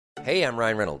Hey, I'm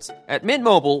Ryan Reynolds. At Mint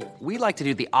Mobile, we like to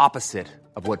do the opposite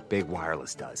of what Big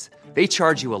Wireless does. They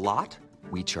charge you a lot,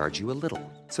 we charge you a little.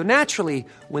 So naturally,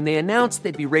 when they announced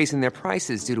they'd be raising their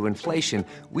prices due to inflation,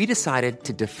 we decided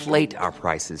to deflate our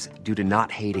prices due to not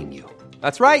hating you.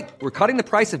 That's right. We're cutting the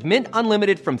price of Mint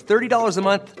Unlimited from $30 a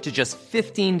month to just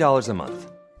 $15 a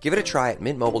month. Give it a try at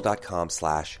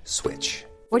mintmobile.com/switch.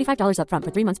 $45 up front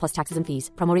for 3 months plus taxes and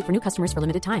fees. Promo rate for new customers for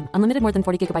limited time. Unlimited more than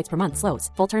 40 gigabytes per month.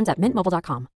 Slows full terms at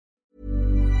mintmobile.com.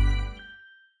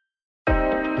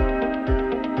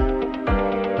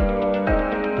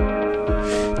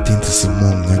 Det är inte så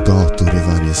många gator i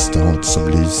varje stad som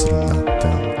lyser om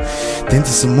natten. Det är inte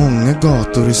så många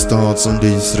gator i stad som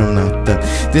lyser om natten.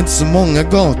 Det är inte så många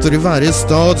gator i varje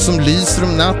stad som lyser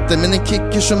om natten. Men en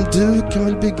kicker som du kan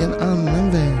väl bygga en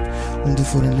annan väg om du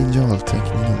får en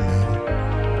linjalteckning av mig.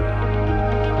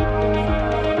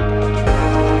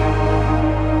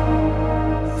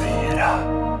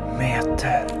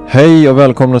 Hej och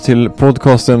välkomna till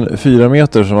podcasten 4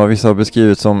 meter som har vissa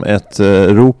beskrivit som ett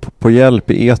rop på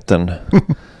hjälp i etern.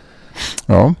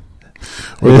 Ja.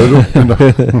 Och det ropen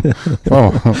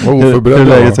ja, vad oförberedd.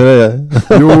 Hur är läget för dig?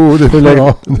 Jo, det är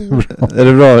bra. Är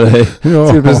det bra med dig?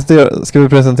 Ja. Ska vi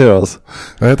presentera oss?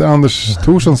 Jag heter Anders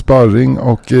Thorsson Sparring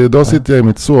och idag sitter jag i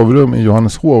mitt sovrum i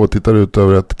Johanneshov och tittar ut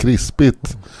över ett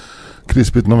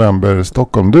krispigt november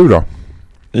Stockholm. Du då?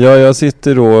 Ja, jag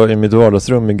sitter då i mitt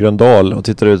vardagsrum i Gröndal och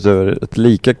tittar ut över ett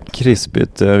lika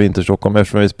krispigt vinterstockholm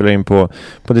eftersom vi spelar in på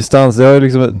distans. Det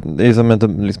är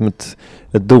som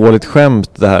ett dåligt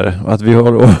skämt det här.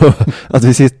 Att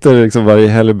vi sitter liksom varje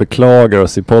helg och beklagar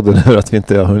oss i podden över att vi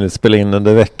inte har hunnit spela in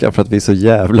under veckan för att vi är så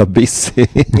jävla busy.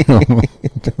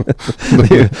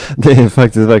 Det är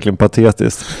faktiskt verkligen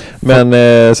patetiskt. Men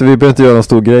så vi behöver inte göra någon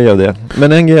stor grej av det.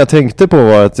 Men en grej jag tänkte på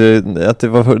var att det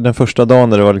var den första dagen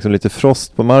när det var liksom lite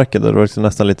frost på marken. Där det var liksom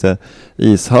nästan lite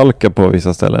ishalka på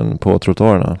vissa ställen på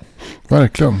trottoarerna.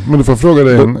 Verkligen. Men du får fråga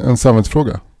dig en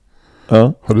samvetsfråga.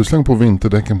 Ja. Har du slängt på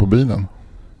vinterdäcken på bilen?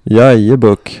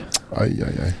 Jajebuck. Aj.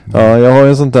 Ja, jag har ju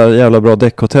en sånt där jävla bra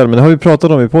däckhotell. Men det har vi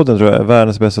pratat om i podden tror jag.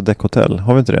 Världens bästa däckhotell.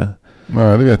 Har vi inte det?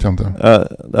 Nej, det vet jag inte.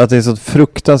 Att det är så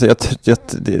fruktansvärt.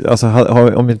 Alltså,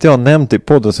 om inte jag har nämnt det i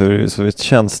podden så är det ett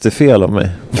tjänstefel av mig.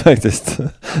 Faktiskt.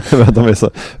 De är så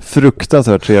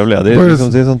fruktansvärt trevliga. Det är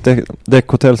ett sånt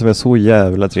däckhotell som är så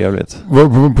jävla trevligt.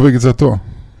 På vilket sätt då?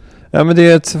 Ja, men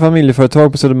det är ett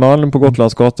familjeföretag på Södermalm på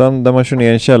Gotlandsgatan där man kör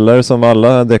ner en källare som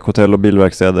alla däckhotell och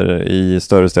bilverkstäder i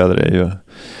större städer är ju.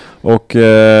 Och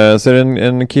så är det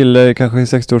en kille kanske i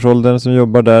 60-årsåldern som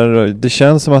jobbar där. Det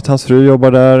känns som att hans fru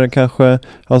jobbar där, kanske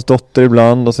hans dotter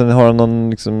ibland och sen har han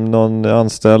någon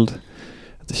anställd.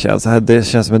 Det känns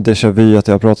som en déjà vu att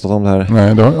jag har pratat om det här.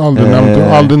 Nej, du har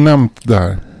aldrig nämnt det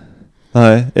här.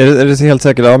 Nej, är det helt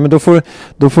säkert? Ja, men då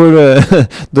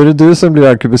är det du som blir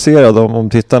arkebuserad om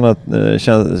tittarna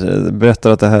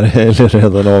berättar att det här är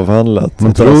redan avhandlat.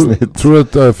 Men tror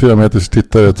att 4 meters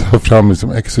tittare tar fram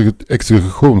liksom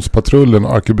exekutionspatrullen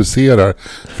och arkebuserar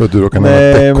för att du råkar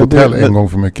nämna däckhotell en gång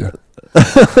för mycket?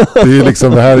 Det är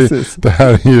liksom det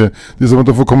här är ju det är som att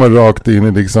de får komma rakt in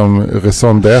i liksom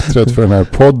raison d'être för den här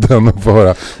podden och få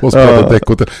höra oss prata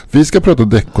däckhotell. Vi ska prata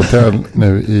däckhotell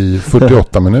nu i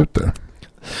 48 minuter.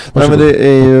 Nej, men det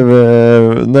är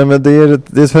ju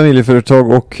det är ett familjeföretag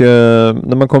och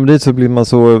när man kommer dit så blir man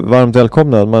så varmt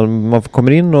välkomnad. Man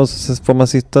kommer in och så får man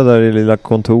sitta där i lilla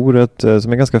kontoret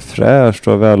som är ganska fräscht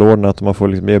och välordnat och man får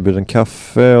liksom erbjuden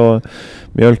kaffe och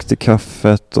mjölk till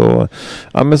kaffet och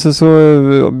ja, men så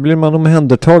blir man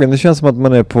omhändertagen. Det känns som att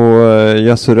man är på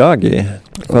Yasuragi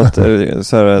för att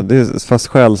så här, det är fast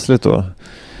själsligt då.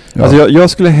 Ja. Alltså jag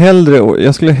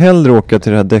skulle hellre åka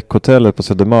till det här däckhotellet på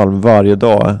Södermalm varje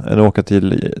dag än åka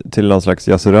till någon slags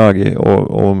Yasuragi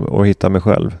och hitta mig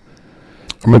själv.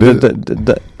 Men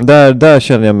där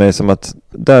känner jag mig som att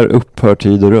där upphör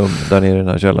tid och rum där nere i den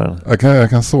här källaren. Jag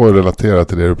kan så relatera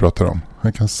till det du pratar om.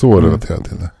 Jag kan så relatera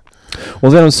till det.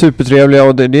 Och så är de supertrevliga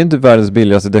och det är inte världens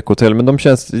billigaste däckhotell men det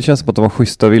känns som att de har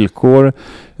schyssta villkor.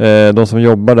 De som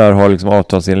jobbar där har liksom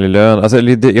avtalsenlig lön. Alltså,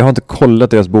 jag har inte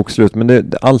kollat deras bokslut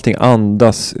men allting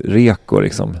andas reko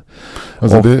liksom.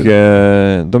 Alltså och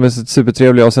de är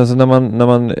supertrevliga och sen så när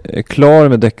man är klar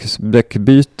med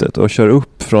däckbytet och kör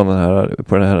upp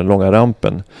på den här långa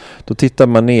rampen då tittar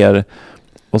man ner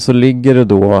och så ligger det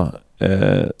då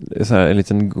så här en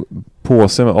liten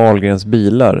påse med Ahlgrens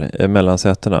bilar mellan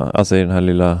sätena, alltså i den här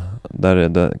lilla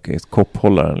där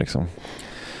kopphållaren liksom.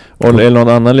 Och eller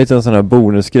någon annan liten sån här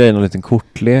bonusgrej, någon liten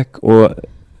kortlek. Och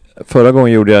förra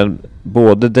gången gjorde jag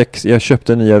jag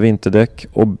köpte nya vinterdäck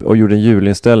och gjorde en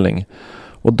julinställning.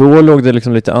 Och då låg det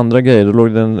liksom lite andra grejer. Då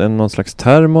låg det någon slags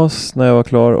termos när jag var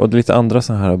klar och lite andra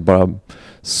så här bara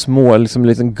små, liksom en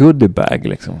liten goodiebag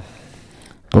liksom.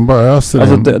 De bara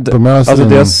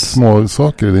öser in små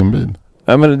saker i din bil.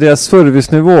 Ja, men deras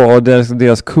servicenivå och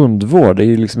deras kundvård är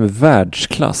ju liksom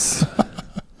världsklass.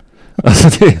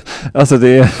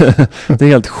 det är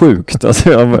helt sjukt.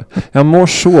 Alltså jag mår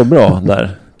så bra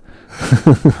där.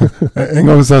 En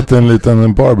gång satt en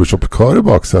liten barbershop-kör i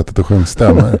baksätet och sjöng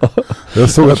stämmer. Jag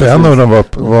såg att en av dem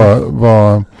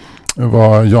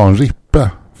var Jan Rippe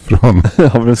från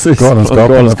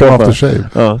Galenskapen After Shave.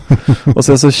 Ja. Och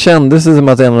sen så kändes det som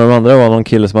att en av de andra var någon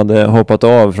kille som hade hoppat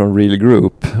av från Real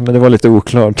Group. Men det var lite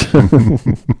oklart.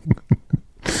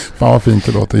 Fan vad fint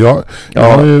det låter. Vi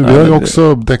har ju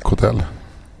också däckhotell.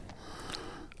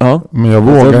 Ja. Men jag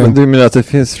vågar inte. Du menar att det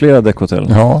finns flera däckhotell?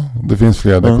 Ja, det finns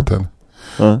flera däckhotell.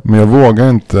 Ja. Men jag vågar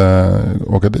inte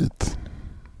åka dit.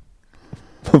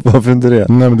 Varför inte det?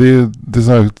 Nej, men det är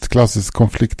så här ett klassiskt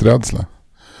konflikträdsla.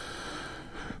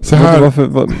 Så här.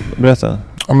 Berätta.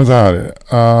 Ja, men så här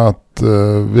att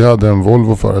vi hade en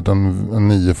Volvo förut, en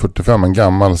 945, en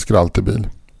gammal skraltebil.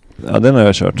 Ja, den har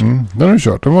jag kört. Den har du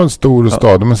kört. Den var en stor och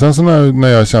stadig. Men sen så när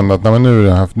jag kände att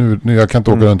nu jag kan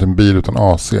inte åka runt en bil utan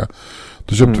AC.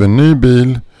 Då köpte vi en ny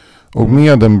bil. Och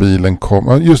med den bilen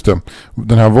kom... Just det.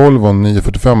 Den här Volvo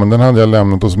 945, den hade jag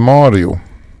lämnat hos Mario.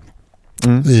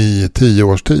 I 10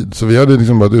 års tid. Så vi hade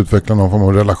liksom börjat utveckla någon form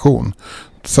av relation.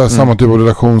 Samma typ av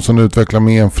relation som du utvecklar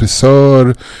med en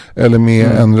frisör. Eller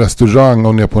med en restaurang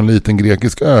om ni är på en liten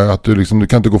grekisk ö. Att du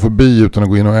kan inte gå förbi utan att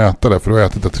gå in och äta där. För du har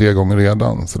ätit det 3 gånger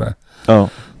redan. Sådär. Ja.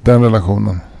 Den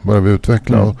relationen började vi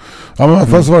utveckla. Och, men i alla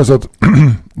fall så var det så att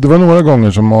det var några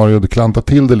gånger som Mario hade klantat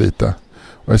till det lite.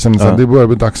 Och jag kände att det började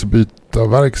bli dags att byta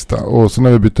verkstad. Och så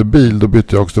när vi bytte bil, då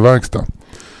bytte jag också verkstad.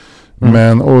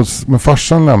 Men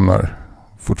farsan lämnar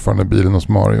fortfarande bilen hos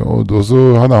Mario. Och då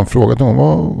så hade han frågat honom,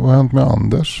 vad har hänt med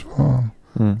Anders?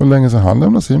 Hur länge sedan han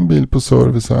lämnade sin bil på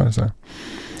service här? Så här.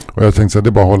 Och jag tänkte att det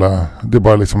är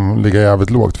bara liksom ligga jävligt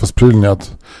lågt. Fast prylen är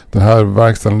att den här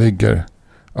verkstaden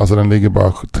ligger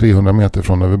bara 300 meter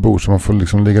från där vi bor. Så man får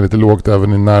liksom ligga lite lågt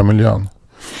även i närmiljön.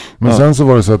 Men sen så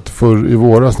var det så att i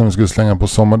våras när vi skulle slänga på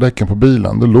sommardäcken på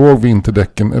bilen, då låg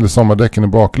vinterdäcken eller sommardäcken i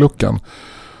bakluckan.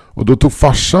 Och då tog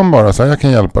farsan bara så här, jag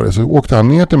kan hjälpa dig. Så åkte han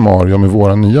ner till Mario med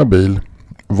våran nya bil,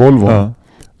 Volvo,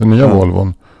 den nya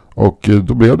Volvon. Och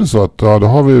då blev det så att då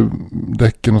har vi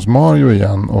däcken hos Mario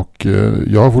igen. Och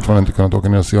jag har fortfarande inte kunnat åka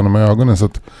ner och se honom med ögonen. Så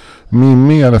att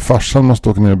Mimmi eller farsan måste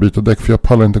åka ner och byta däck, för jag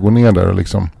pallar inte gå ner där och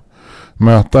liksom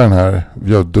möta den här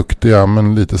duktiga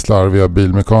men lite slarviga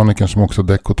bilmekanikern som också har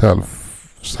däckhotell.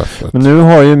 Men nu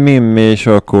har ju Mimmi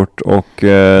körkort och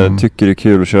tycker det är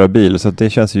kul att köra bil, så att det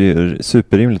känns ju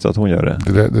superrimligt att hon gör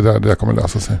det. Det där kommer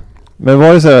lösa sig. Men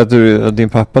var det så här att din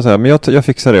pappa sa, men jag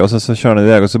fixar det, och så kör han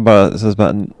iväg och så bara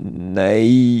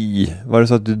nej. Var det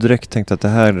så att du direkt tänkte att det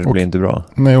här blir inte bra?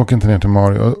 Nej, jag åker inte ner till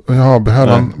Mario. Jag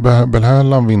har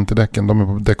Behällan vinterdäcken, de är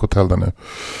på däckhotell där nu.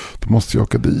 Då måste jag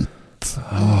åka dit.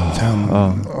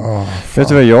 Vet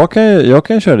du vad, jag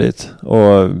kan köra dit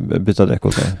och byta däck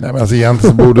åt dig. Nej, men alltså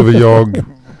egentligen så borde väl jag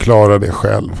klara det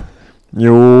själv.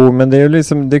 Jo, men det är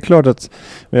liksom, det är klart att,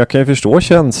 men jag kan ju förstå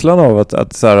känslan av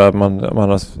att så här, man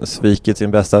har svikit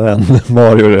sin bästa vän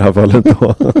Mario i det här fallet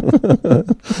då.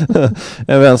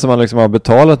 En vän som man liksom har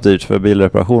betalat dyrt för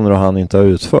bilreparationer och han inte har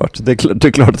utfört. Det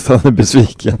är klart att han är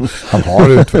besviken. Han har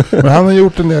utfört, men han har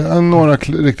gjort några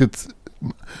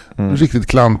riktigt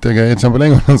klantiga grejer. Till exempel en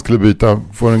gång han skulle byta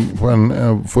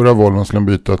förra Volvo skulle han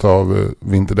byta av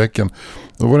vinterdäcken.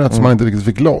 Då var det att man inte riktigt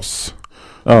fick loss.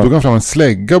 Då kom han fram en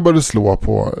slägga och började slå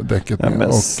på däcket. Ja,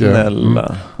 men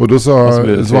snälla. Och då så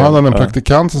hade han en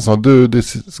praktikant som sa,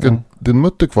 din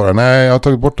mutter kvar? Nej, jag har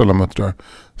tagit bort alla muttrar.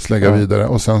 Slägga vidare.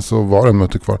 Och sen så var det en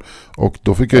mutter kvar. Och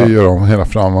då fick jag göra om hela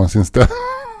framvagnsinställningen.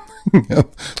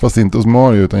 Fast inte hos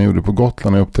Mario, utan jag gjorde det på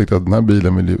Gotland. Jag upptäckte att den här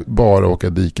bilen vill ju bara åka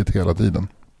diket hela tiden.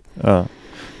 Ja.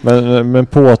 Men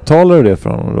påtalar du det för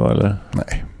honom då, eller?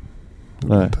 Nej.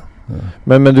 Ja.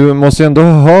 Men du måste ju ändå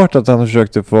ha hört att han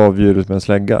försökte få av djuret med en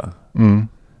slägga.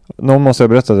 Någon måste ha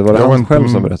berättat det. Var det han själv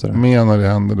som berättade? Med när det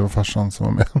hände, det var farsan som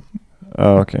var med.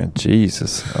 Ja, okej.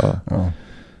 Jesus.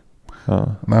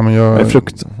 Ja. Nej, men jag är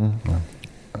frukt.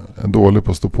 Jag är dålig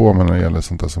på att stå på mig när det gäller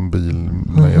sånt där som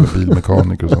när det gäller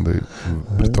bilmekaniker och sånt. Det är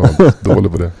brutalt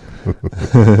dålig på det.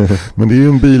 Men det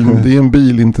är ju en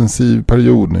bilintensiv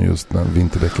period nu just när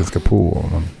vinterdäcken ska på.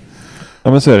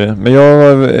 Ja, men så är det.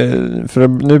 Men för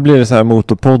nu blir det så här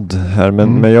motorpodd här,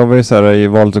 men jag var ju så här i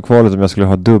valet och kvalet om jag skulle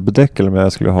ha dubbdäck eller om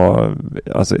jag skulle ha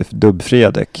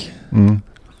dubbfria däck.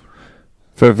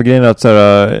 För grejen är att så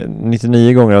här,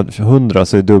 99 gånger av 100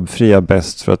 så är dubbfria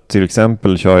bäst, för att till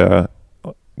exempel kör jag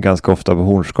ganska ofta på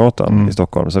Hornsgatan i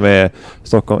Stockholm. Som är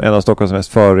en av Stockholms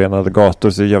mest förorenade gator,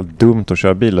 så det är jävligt dumt att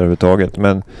köra bilar överhuvudtaget.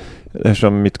 Men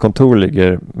eftersom mitt kontor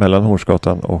ligger mellan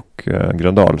Hornsgatan och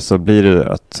Gröndal, så blir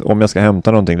det att om jag ska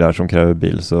hämta någonting där som kräver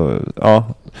bil, så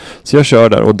jag kör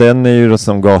där. Och den är ju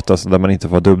som gata så där man inte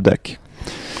får ha dubbdäck.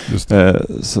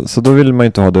 Så då vill man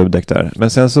inte ha dubbdäck där. Men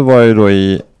sen så var jag ju då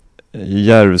i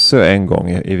Järvsö en gång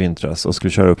i vintras och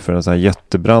skulle köra upp för en sån här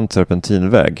jättebrant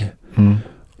serpentinväg.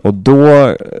 Och då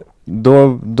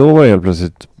var det helt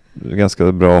plötsligt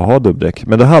ganska bra att ha dubbdäck.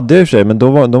 Men då hade jag i och för sig, men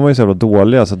de var ju så jävla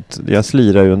dåliga så att jag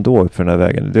slirade ju ändå upp för den här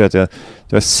vägen. Det vet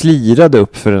jag slirade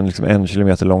upp för en liksom 1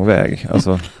 kilometer lång väg.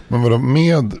 Alltså, men vadå,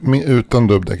 med utan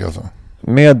dubbdäck alltså?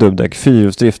 Med dubbdäck,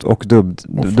 fyrhjulsdrift och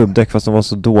dubbdäck, fast de var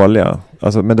så dåliga.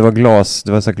 Alltså, men det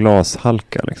var så här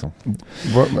glashalka liksom.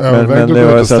 Övervägde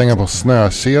du att stänga på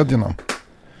snökedjorna?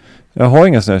 Jag har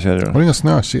inga snökedjor. Har du inga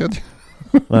snökedjor?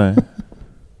 Nej.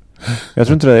 Jag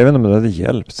tror inte det, jag vet inte om det hade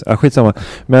hjälpt. Skitsamma.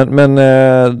 Men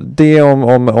det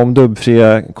om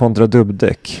dubbfria kontra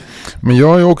dubbdäck. Men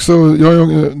jag är också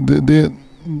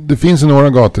det finns ju några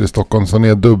gator i Stockholm som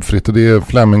är dubbfritt, och det är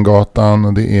Fleminggatan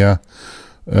och det är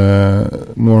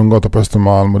Norrgatan på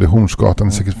Östermalm och det är Hornsgatan.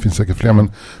 Det finns säkert fler,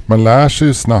 men man lär sig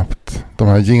ju snabbt de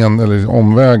här eller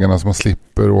omvägarna så man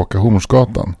slipper åka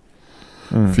Hornsgatan.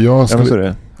 För jag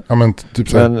skulle men typ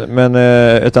så men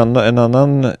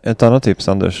ett annat tips,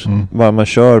 Anders, var man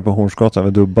kör på Hornsgatan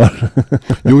med dubbar.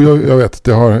 Jo, jag vet,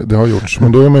 det har gjorts,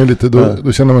 men då är man ju lite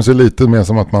då känner man sig lite mer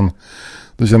som att man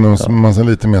sig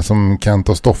lite mer som Kent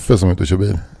och Stoffe som är ute och kör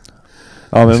bil.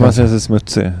 Ja, men man känner sig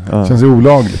smutsig. Ja. Känns ju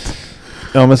olagligt.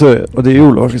 Ja, men så, och det är ju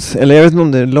olagligt. Eller jag vet inte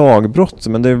om det är lagbrott,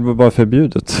 men det är bara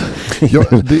förbjudet. Ja,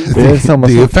 det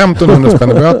är 1500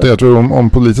 spänn i böter. Jag tror om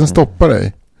polisen stoppar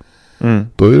dig,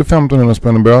 då är det 1500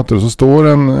 spänn i böter. Och så står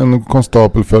en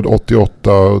konstapel född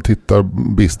 88 och tittar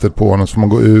bistert på honom, så får man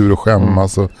gå ur och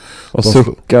skämmas. Och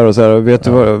suckar och så här. Och vet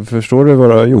du förstår du vad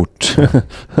du har gjort?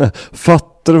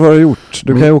 Fattar du vad du har gjort?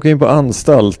 Du kan ju åka in på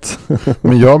anstalt.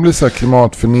 Men jag blir så här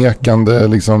klimatförnekande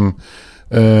liksom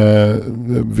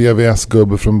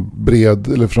VVS-gubbe från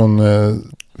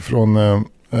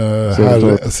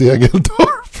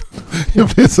Segeltorp. Jag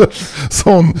blir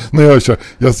sån när jag kör.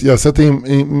 Jag sätter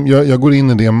in, jag går in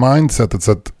i det mindsetet,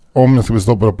 så att om jag ska bli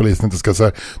stoppad av polisen inte ska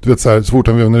säga, du vet så här, så fort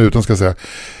han vänder ut ska säga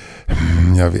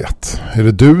jag vet. Är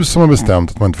det du som har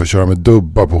bestämt att man inte får köra med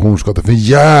dubbar på Hornsgatan? För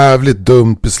jävligt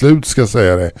dumt beslut, ska jag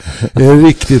säga det. Det är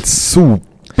riktigt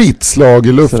sopigt slag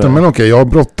i luften. Men okej, jag har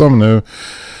bråttom nu.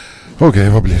 Okej,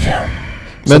 vad blir det?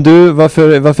 Men du,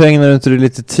 varför ägnar du inte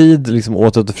lite tid liksom,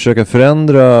 åt att försöka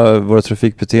förändra våra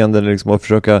trafikbeteenden liksom, och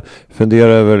försöka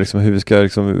fundera över liksom, hur vi ska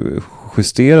liksom,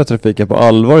 justera trafiken på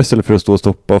allvar, istället för att stå och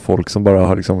stoppa folk som bara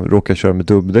har liksom, råkat köra med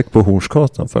dubbdäck på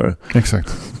Hornsgatan för?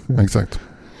 Exakt. Det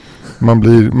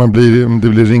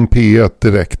blir ring P1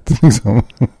 direkt liksom.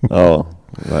 Ja,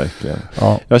 verkligen.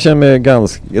 Ja. Jag känner mig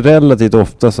ganska relativt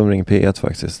ofta som ring P1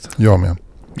 faktiskt. Jag med.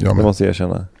 Det måste jag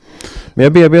erkänna. Men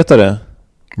jag bearbetar det.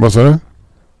 Vad sa du?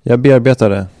 Jag bearbetar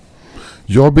det.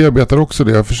 Jag bearbetar också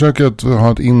det. Jag försöker att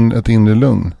ha ett inre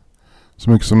lugn. Så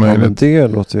mycket som möjligt. Men det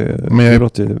låter... Men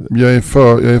jag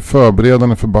är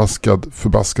förberedande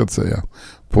förbaskad säger jag.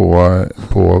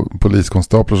 På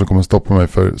poliskonstaplar som kommer stoppa mig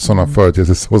för sådana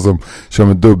företeelser, så som kör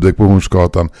med dubbdäck på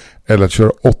Hornsgatan eller att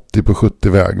köra 80 på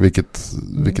 70-väg,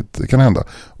 vilket kan hända.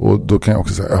 Och då kan jag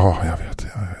också säga, jag vet,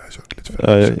 jag har kört lite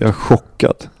för. Jag är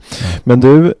chockad. Ja. Men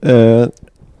du,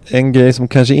 en grej som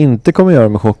kanske inte kommer göra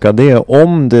mig chockad, det är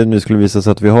om det nu skulle visa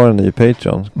sig att vi har en ny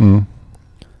Patreon.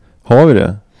 Har vi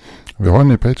det? Vi har en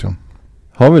ny Patreon.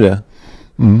 Har vi det?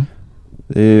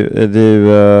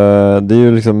 Det är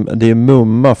ju liksom, det är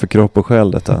mumma för kropp och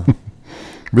själ detta.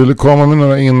 Vill du komma med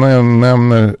några, innan jag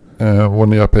nämner vår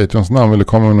nya Patreons namn, vill du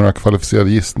komma med några kvalificerade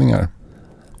gissningar?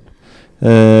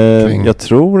 Jag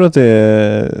tror att det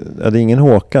är ingen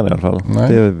Håkan i alla fall.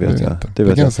 Nej, det vet jag. Det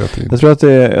vet jag.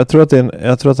 Jag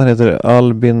tror att han heter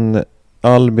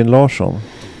Albin Larsson.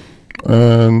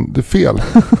 Det är fel.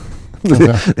 Det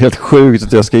är helt sjukt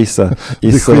att jag ska gissa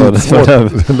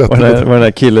vad den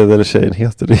här killen eller tjejen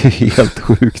heter. Det är helt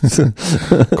sjukt.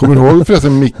 Kommer du ihåg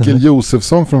förresten Mikkel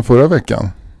Josefsson från förra veckan?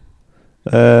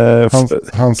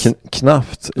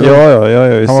 Knappt. Ja.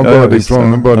 Han var bördig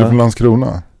från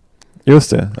Landskrona. Just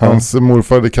det. Hans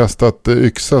morfar hade kastat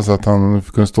yxa så att han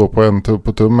kunde stå på en tupp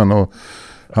på tummen, och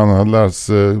han hade lärt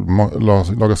sig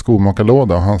laga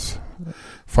skomakarlåda, och hans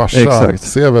farsa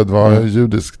Seved var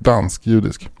judisk.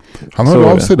 Han hörde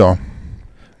av sig idag.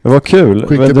 Det var kul.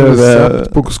 Skickade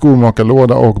recept på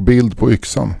skomakarlåda och bild på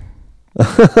yxan.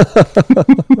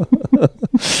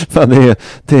 Fan,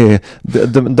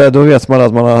 då vet man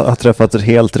att man har träffat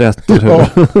helt rätt.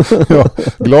 Ja,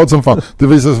 glad som fan. Det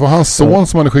visade sig vara hans son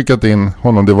som hade skickat in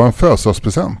honom. Det var en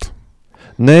födelsedagspresent.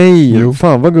 Nej,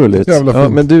 fan vad gulligt. Ja,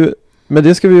 men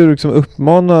det ska vi ju liksom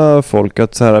uppmana folk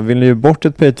att så här, vill ni ju bort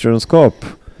ett Patreon-skap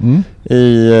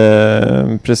i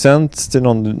present till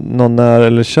någon när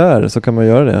eller kär, så kan man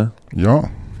göra det. Ja.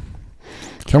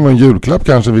 Kan vara en julklapp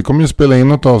kanske. Vi kommer ju spela in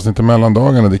något avsnitt i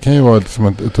mellandagarna. Det kan ju vara som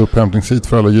ett upphämtningshit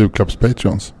för alla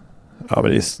julklapps-patrons. Ja,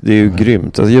 men det är ju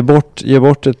grymt. Alltså, ge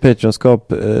bort ett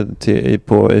Patreon-skap i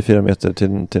 4 meter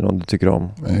till någon du tycker om.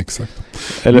 Exakt.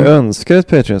 Eller önskar ett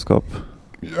Patreon-skap.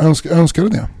 Önskar du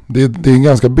det? Det är en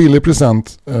ganska billig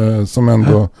present som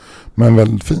ändå, men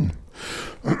väldigt fin.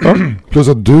 Plus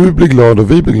att du blir glad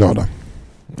och vi blir glada.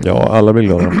 Ja, alla blir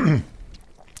glada.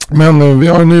 Men vi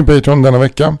har en ny Patreon denna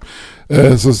vecka.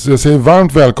 Så jag säger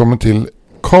varmt välkommen till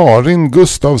Karin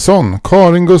Gustafsson.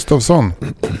 Karin Gustafsson.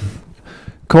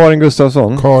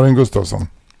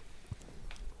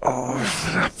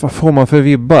 Vad får man för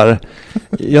vibbar?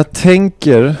 Jag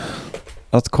tänker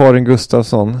att Karin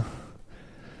Gustafsson...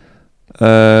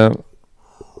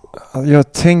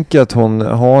 jag tänker att hon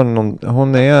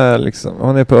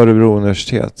är på Örebro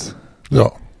universitet.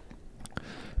 Ja.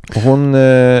 Och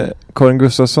Karin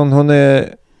Gustafsson, hon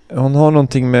har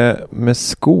någonting med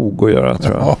skog att göra,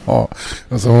 tror jag. Ja,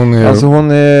 alltså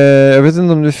hon är... Jag vet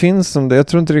inte om det finns om det. Jag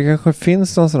tror inte det kanske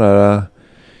finns någon sån här...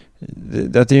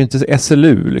 Det är ju inte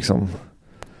SLU liksom.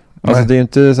 Alltså det är ju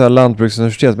inte så här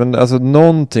lantbruksuniversitet, men alltså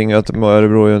någonting att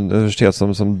Örebro universitet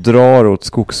som drar åt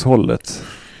skogshållet.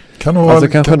 Kan det vara, alltså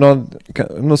kanske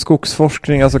någon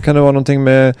skogsforskning, alltså kan det vara någonting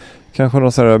med kanske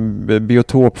någon sån här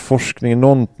biotopforskning,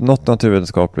 något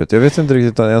naturvetenskapligt. Jag vet inte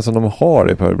riktigt ens om de har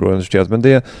det på Örebro universitet, men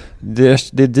det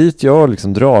är dit jag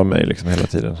liksom drar mig liksom hela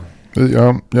tiden.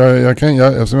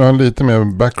 Eftersom jag har lite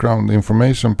mer background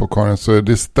information på Karin, så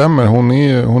det stämmer. Hon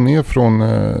är från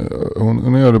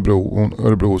hon är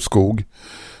Örebro skog.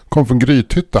 Kom från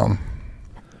Grythyttan.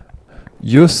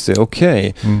 Just det,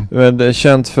 okej. Men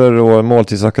känt för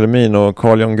Måltidsakademin och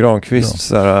Carl Jan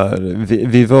Granqvist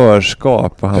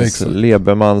vivörskap och hans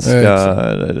lebermanska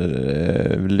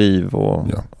liv och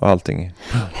allting.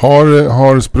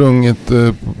 Har sprungit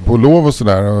på lov och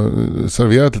sådär och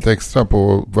serverat lite extra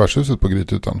på värdshuset på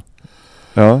Grythyttan.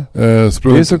 Ja, det är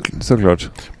såklart.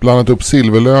 Blandat upp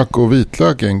silverlök och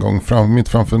vitlök en gång mitt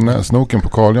framför snoken på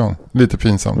Carl Jan. Lite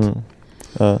pinsamt.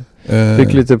 Ja.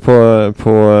 Fick lite på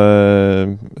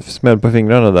smäll på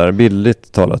fingrarna där,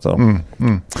 bildligt talat om.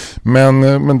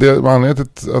 Men det var anledningen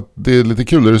till att det är lite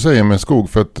kul det du säger med skog,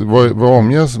 för att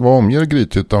vad omger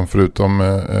Grythyttan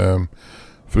förutom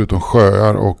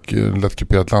sjöar och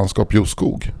lättkuperat landskap? Jo,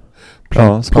 skog.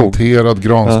 Planterad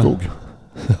granskog.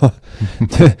 Ja.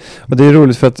 Och det är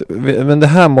roligt för att men det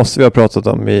här måste vi ha pratat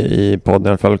om i podden i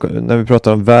alla fall, när vi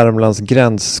pratar om Värmlands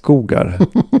gränsskogar.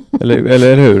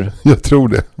 eller hur? Jag tror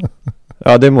det.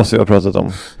 Ja, det måste vi ha pratat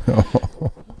om. Ja.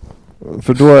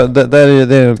 För då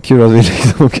det är kul att vi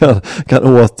liksom kan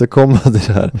återkomma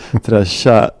till det här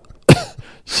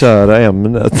kära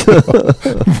ämnet.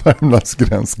 Värmlands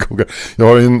gränsskogar. Jag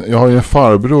har ju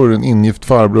en ingift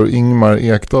farbror, Ingmar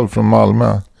Ekdahl från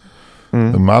Malmö.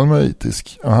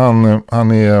 Malmöitisk. Han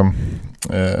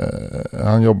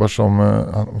jobbar som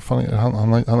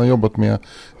han har jobbat med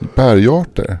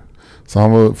bergarter. Så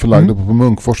han var förlagd på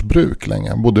Munkfors bruk länge.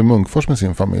 Han bodde i Munkfors med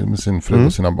sin familj, med sin fru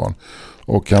och sina barn.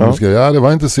 Och han skrev, det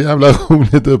var inte så jävla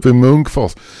roligt uppe i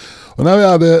Munkfors. Och när vi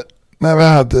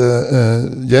hade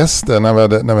gäster,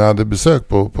 när vi hade besök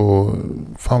på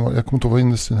fan, jag kommer inte ihåg vad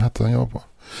industrin hette han jobbade på.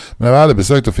 Men när vi hade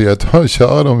besökt och firat,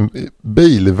 körde de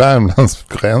bil i Värmlands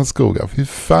gränsskogar. Fy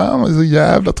fan, det är så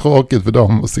jävla tråkigt för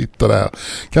dem att sitta där.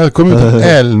 Kanske kom ut en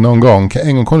älg någon gång.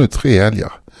 En gång kom ut 3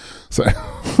 älgar. Så.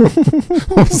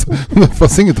 Det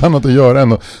fanns inget annat att göra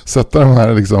än att sätta de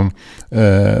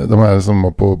här som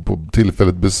var på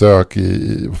tillfälligt besök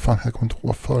i vad fan, jag kommer inte ihåg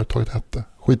vad företaget hette.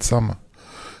 Skitsamma.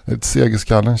 Ett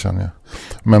segerskallen känner jag.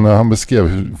 Men han beskrev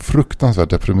hur fruktansvärt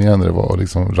deprimerande det var att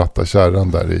liksom ratta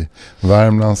kärran där i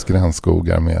Värmlands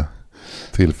gränsskogar med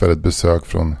tillfälligt besök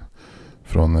från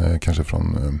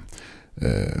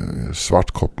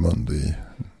Svartkoppmund i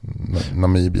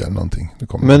Namibia eller någonting.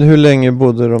 Men hur länge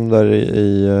bodde de där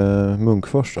i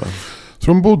Munkfors då? Så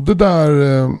de bodde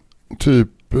där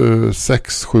typ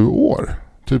 6-7 år.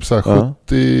 Typ så här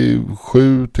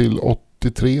 77 till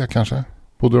 83 kanske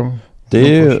bodde de.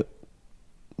 Det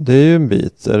är ju en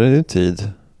bit, är det en tid?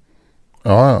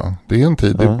 Ja, det är en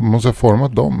tid. Det måste ha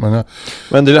format dem.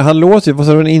 Men han låter ju, vad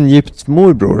sa du, en ingift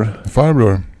morbror?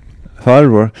 Farbror.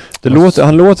 farbror.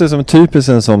 Han låter som typiskt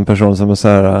en sån person som så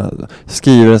här,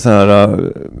 skriver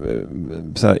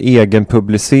så här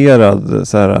egenpublicerad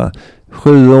så här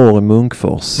 7 år i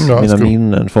Munkfors, mina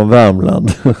minnen från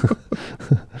Värmland.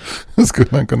 Det skulle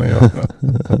man kunna göra.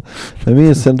 Jag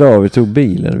minns en dag vi tog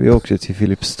bilen, vi åkte till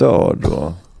Filipstad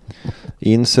och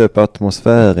insöp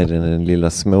atmosfären i den lilla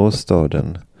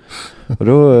småstaden. Och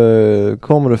då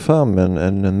kommer det fram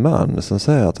en man som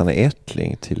säger att han är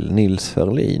ättling till Nils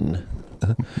Ferlin.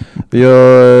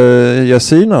 Jag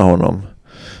synar honom.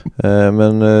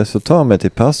 Men så tar han mig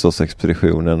till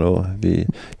pastorsexpeditionen och vi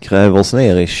gräver oss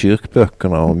ner i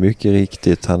kyrkböckerna och mycket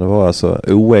riktigt, han var alltså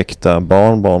oäkta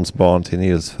barnbarnsbarn till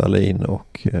Nils Ferlin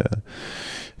och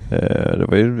det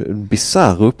var ju en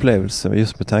bizarr upplevelse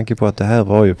just med tanke på att det här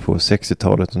var ju på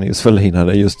 60-talet och Nils Ferlin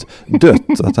hade just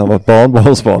dött, att han var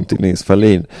barnbarnsbarn till Nils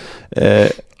Ferlin,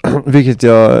 vilket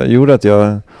gjorde att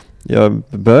jag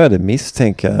började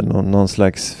misstänka någon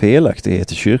slags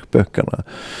felaktighet i kyrkböckerna.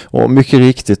 Och mycket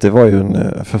riktigt, det var ju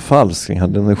en förfalskning.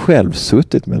 Han hade själv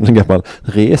suttit med en gammal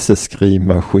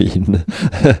reseskrivmaskin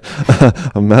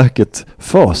och märket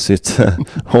Facit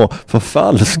och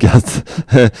förfalskat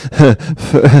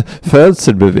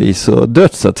födselbevis och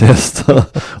dödsattester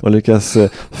och lyckas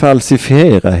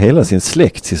falsifiera hela sin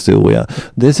släktshistoria.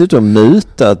 Dessutom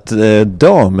mutat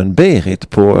damen Berit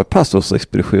på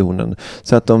pastorsexpeditionen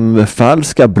så att de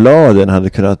falska bladen hade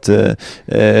kunnat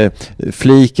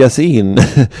flikas in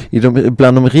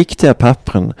bland de riktiga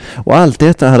pappren. Och allt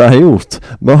detta hade han gjort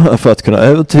bara för att kunna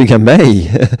övertyga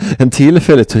mig, en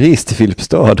tillfällig turist i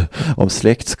Filipstad, om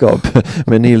släktskap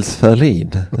med Nils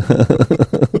Ferlin.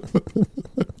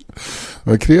 Det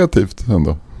var kreativt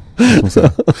ändå.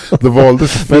 Det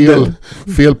valdes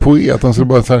fel poet. Han skulle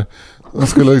bara så här, han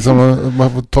skulle liksom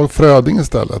ta Fröding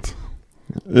istället.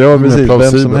 Ja, precis.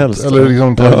 Vem som helst. Eller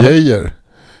liksom ta Geijer.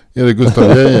 Är det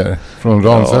Gustav Geijer från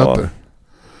Ransäter?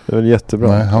 Det är väl jättebra.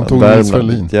 Nej, han tog Nils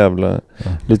Ferlin. Jävla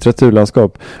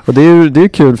litteraturlandskap. Och det är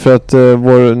kul för att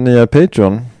vår nya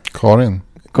Patreon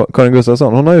Karin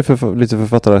Gustafsson, hon har ju lite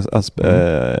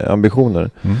författarambitioner.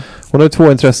 Hon har ju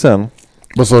 2 intressen.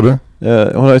 Vad sa du?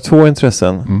 Hon har ju 2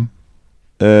 intressen.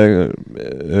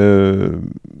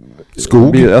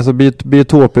 Skog. Alltså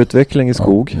biotoputveckling i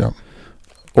skog. Ja.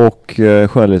 Och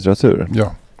skönlitteratur.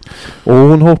 Ja. Och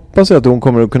hon hoppas att hon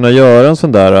kommer att kunna göra en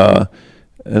sån där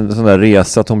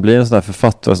resa, att hon blir en sån där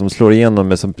författare som slår igenom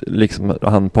med, som liksom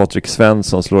han Patrik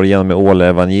Svensson slår igenom med Åla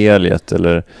evangeliet,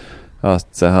 eller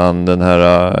att han den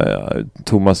här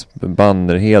Thomas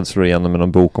Bannerhed slår igenom med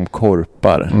någon bok om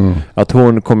korpar. Att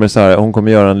hon kommer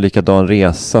göra en likadan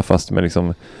resa, fast med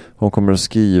liksom, hon kommer att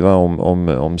skriva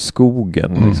om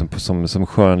skogen liksom, som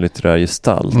skönlitterär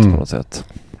gestalt på något sätt.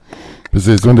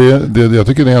 Precis, men jag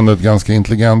tycker det är ändå ett ganska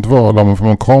intelligent val. Om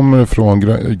man kommer ifrån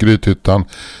Grythyttan,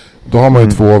 då har man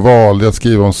ju 2 val. Det är att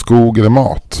skriva om skog eller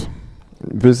mat.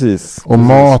 Precis. Och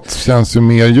mat känns ju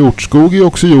mer gjort. Skog är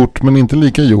också gjort, men inte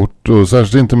lika gjort. Och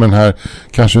särskilt inte med den här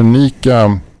kanske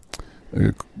unika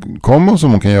kombo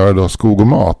som man kan göra då, skog och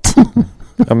mat.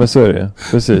 Ja, men så är det.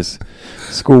 Precis.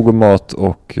 Skog och mat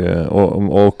och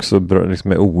också liksom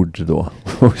med ord då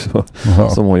också,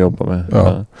 som hon jobbar med.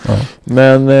 Ja.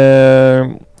 Men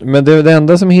det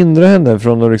enda som hindrar henne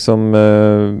från att liksom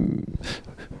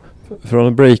från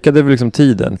att breaka, det är väl liksom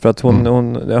tiden, för att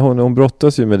hon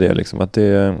brottas ju med det liksom, att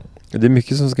det är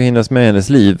mycket som ska hinnas med i hennes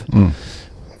liv.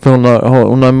 För hon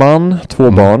har en man,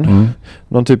 2 barn,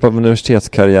 någon typ av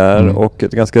universitetskarriär och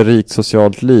ett ganska rikt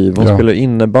socialt liv. Hon spelar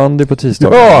innebandy på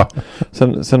tisdagar. Ja!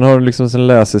 Sen har hon liksom en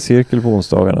läsecirkel på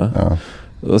onsdagarna. Ja.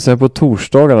 Och sen på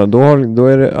torsdagarna då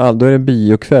är det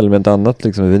biokväll med ett annat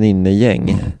liksom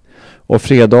väninnegäng. Och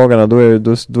fredagarna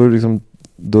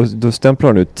då stämplar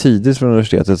hon ut tidigt från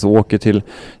universitetet och åker till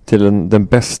den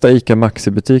bästa ICA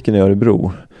Maxi-butiken i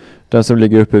Örebro. Den som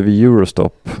ligger uppe vid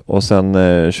Eurostop. Och sen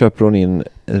köper hon in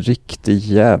ett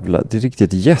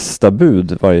riktigt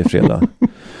gästabud varje fredag.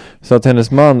 Så att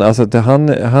hennes man, alltså att han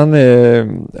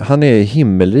är i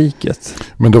himmelriket.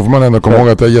 Men då får man ändå komma ihåg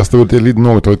att gästabudet är lite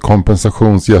något av ett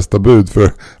kompensationsgästabud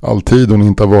för all tid hon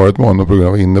inte har varit med honom på grund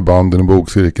av innebandyn och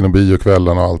bokcirkeln och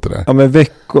biokvällarna och allt det där. Ja, men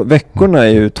veckorna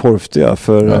är ju torftiga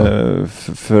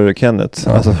för Kenneth,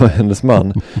 alltså hennes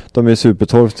man. De är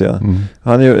supertorftiga.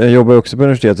 Han jobbar också på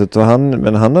universitetet och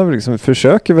han har liksom,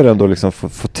 försöker väl ändå liksom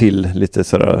få till lite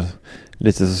sådär,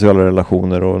 lite sociala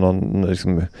relationer och någon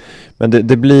liksom, men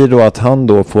det blir då att han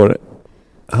då får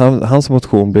hans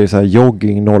motion blir så här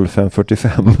jogging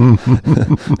 05:45.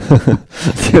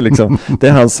 det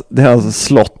är hans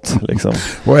slott liksom.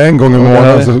 Och en gång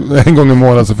i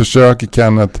månaden så försöker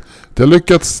Kenneth, det har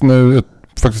lyckats nu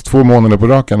faktiskt 2 månader på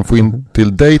raken, få in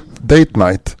till date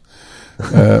night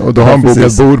Och då har han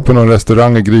bokat bord på någon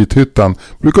restaurang i Grythyttan.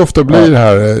 Brukar ofta bli det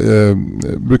här,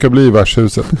 brukar bli i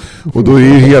värdshuset. Och då är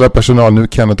ju hela personalen, nu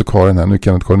Kenneth och Karin här,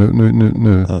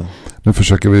 nu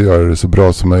försöker vi göra det så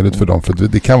bra som möjligt för dem. För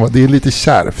det är lite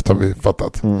kärvt, har vi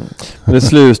fattat. Men det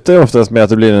slutar ju oftast med att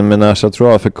det blir en menage à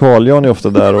trois. För Carl Jan är ofta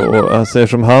där och alltså,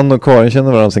 eftersom han och Karin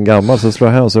känner varandra sen gammal så slår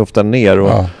han sig ofta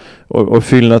ner och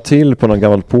fyllna till på någon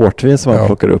gammal portvin som han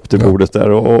plockar upp till bordet där.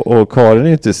 Och Karin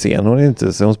är inte sen,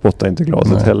 hon spottar inte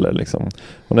glaset heller. Liksom.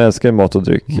 Hon älskar mat och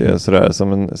dryck sådär,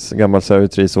 som en gammal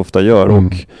servitris ofta gör.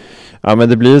 Och ja, men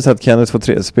det blir så att Kenneth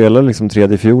får spela liksom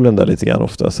tredje fiolen där lite grann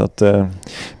ofta. Så att,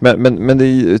 men det är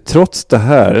ju, trots det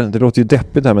här, det låter ju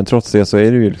deppigt här, men trots det så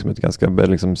är det ju liksom ett ganska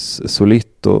liksom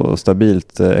solitt och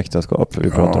stabilt äktenskap vi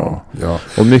pratar om. Ja.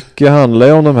 Och mycket handlar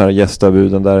ju om de här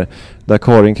gästabuden där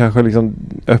Karin kanske liksom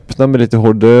öppnar med lite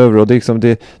hors-d'oeuvre och det, liksom,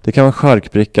 det kan vara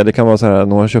charkbricka, det kan vara så här,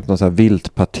 någon har köpt någon så här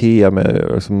viltpaté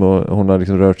med, som hon har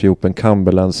liksom rört ihop en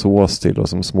Cumberland-sås till och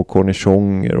som små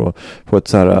cornichoner och på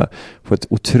ett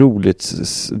otroligt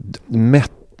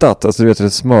mättat, alltså du vet,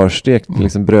 ett smörstekt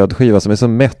liksom brödskiva som är så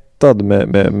mättad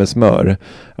med smör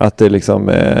att det liksom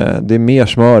det är mer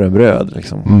smör än bröd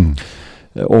liksom.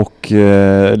 Och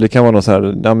det kan vara någon så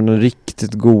här, en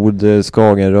riktigt god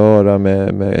skagenröra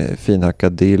med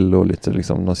finhackad dill och lite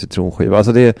liksom någon citronskiva.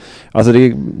 Alltså det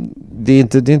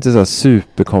är inte så här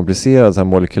superkomplicerad så här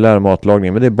molekylär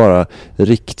matlagning, men det är bara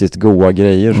riktigt goda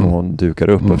grejer som hon dukar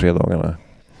upp på fredagarna.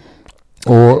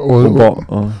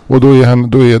 Och då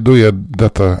är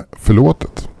detta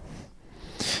förlåtet.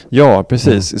 Ja,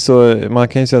 precis. Så man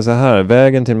kan ju säga så här,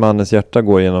 vägen till mannens hjärta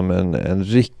går genom en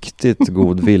riktigt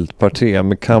god viltparté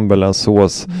med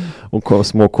Cumberland-sås och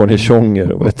små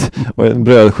cornichoner och en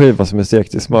brödskiva som är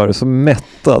stekt i smör. Så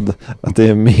mättad att det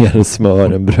är mer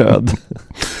smör än bröd.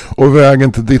 Och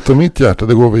vägen till ditt och mitt hjärta,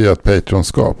 det går via ett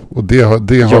Patreon-skap. Och det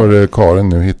har Karin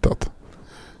nu hittat.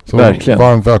 Så verkligen.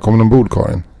 Varmt välkommen ombord,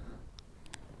 Karin.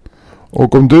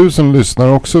 Och om du som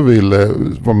lyssnar också vill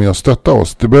vara med och stötta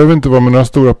oss, det behöver inte vara med några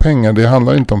stora pengar, det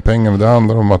handlar inte om pengar, det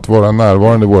handlar om att vara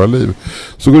närvarande i våra liv.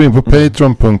 Så gå in på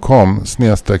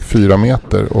patreon.com/4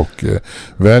 meter och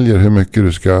väljer hur mycket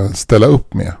du ska ställa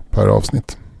upp med per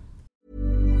avsnitt.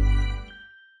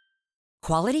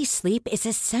 Quality sleep is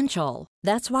essential.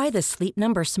 That's why the Sleep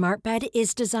Number Smart Bed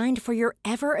is designed for your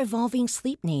ever-evolving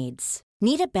sleep needs.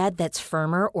 Need a bed that's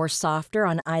firmer or softer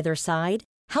on either side?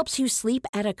 Helps you sleep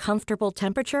at a comfortable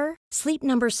temperature? Sleep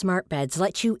Number Smart Beds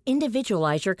let you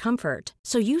individualize your comfort,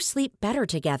 so you sleep better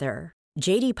together.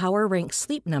 J.D. Power ranks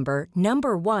Sleep Number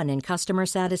 #1 in customer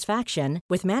satisfaction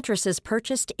with mattresses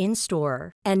purchased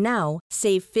in-store. And now,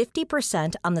 save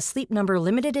 50% on the Sleep Number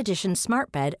Limited Edition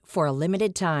Smart Bed for a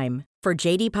limited time. For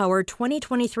J.D. Power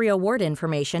 2023 award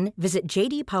information, visit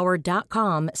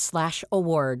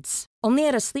jdpower.com/awards. Only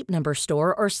at a Sleep Number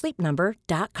store or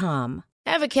sleepnumber.com.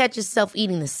 Ever catch yourself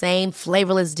eating the same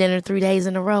flavorless dinner 3 days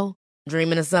in a row?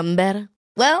 Dreaming of something better?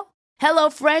 Well,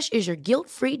 HelloFresh is your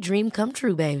guilt-free dream come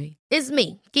true, baby. It's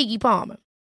me, Keke Palmer.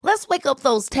 Let's wake up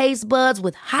those taste buds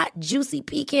with hot, juicy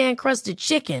pecan-crusted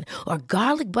chicken or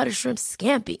garlic butter shrimp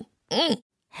scampi.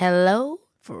 Hello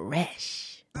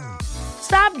Fresh.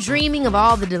 Stop dreaming of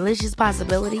all the delicious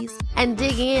possibilities and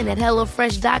dig in at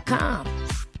HelloFresh.com.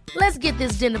 Let's get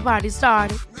this dinner party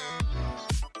started.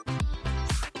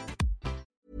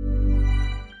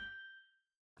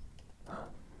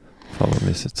 Fan vad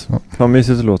mysigt. Vad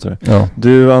mysigt det låter. Ja.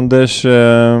 Du Anders,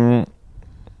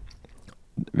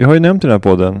 vi har ju nämnt i den här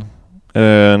podden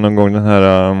någon gång den här,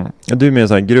 du är med i en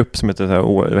sån här grupp som heter så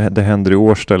här, Det händer i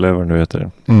Årsta eller vad det nu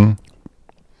heter.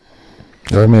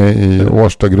 Jag är med i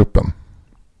Årsta-gruppen.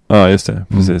 Ja, just det,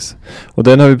 precis. Och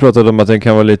den har vi pratat om att den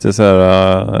kan vara lite så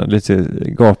här, lite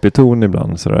gapig ton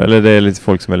ibland så där. Eller det är lite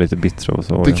folk som är lite bittra och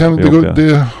så.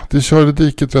 Det kör det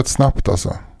diket rätt snabbt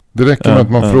alltså. Det räcker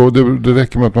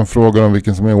med att man frågar om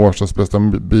vilken som är Årstas bästa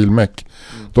bilmäck.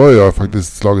 Då har jag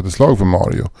faktiskt slagit ett slag för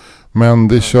Mario. Men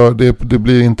det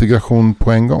blir integration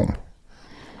på en gång.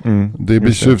 Det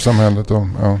blir tjuvsamhället då.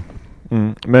 Ja.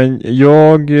 Men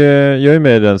jag är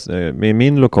med i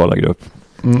min lokala grupp.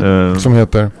 Som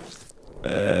heter?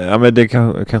 Ja, men det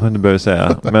kanske inte behöver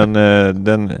säga. Men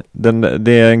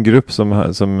det är en grupp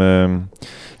som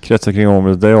kretsar kring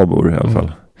området där jag bor i alla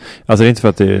fall. Alltså det är inte för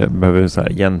att det behöver så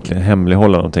här egentligen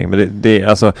hemlighålla någonting, men det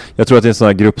alltså, jag tror att det är en sån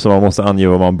här grupp som man måste ange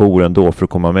var man bor ändå för att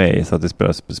komma med i, så att det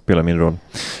spelar min roll.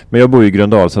 Men jag bor i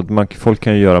Gröndal så att folk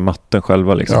kan ju göra matten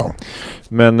själva liksom. Ja.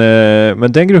 Men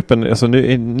den gruppen, alltså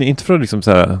inte för att liksom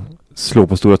så här slå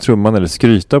på stora trumman eller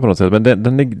skryta på något sätt, men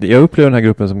jag upplever den här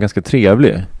gruppen som ganska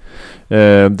trevlig. Det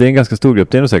är en ganska stor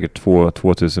grupp, det är nog säkert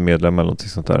 2000 medlemmar eller något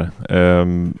sånt där.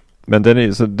 Men den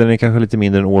är kanske lite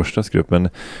mindre än Årstas grupp, men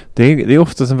det är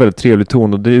oftast en väldigt trevlig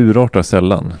ton och det urartar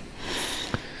sällan.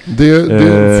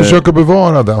 Försök att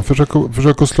bevara den.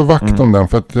 Försök att slå vakt om den.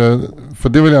 För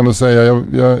det vill jag ändå säga.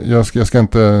 Jag ska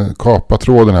inte kapa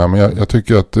tråden här. Men jag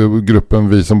tycker att gruppen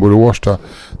Vi som bor i Årsta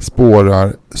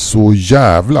spårar så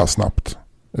jävla snabbt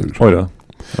ur. Oj då.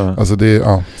 Ja. Alltså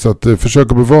så att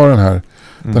försök att bevara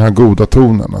den här goda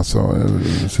tonen. Alltså,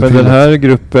 men den här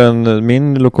gruppen,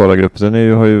 min lokala grupp, den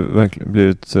har ju verkligen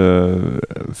blivit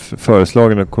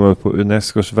föreslagen att komma upp på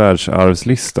Unescos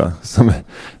världsarvslista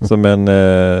som en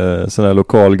sån här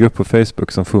lokalgrupp på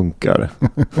Facebook som funkar.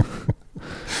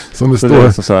 Som det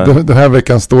står, den här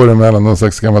veckan står det mellan någon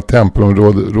slags gamla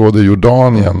tempelområde i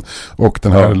Jordanien och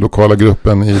den här lokala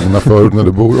gruppen i den här förorten där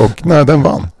du bor, och nej, den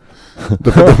vann.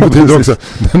 Det betyder också,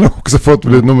 den har också fått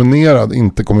bli nominerad,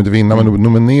 inte kommit att vinna, men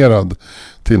nominerad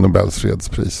till Nobels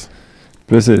fredspris.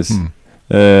 Precis.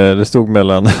 Det stod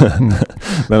mellan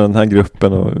den här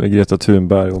gruppen och Greta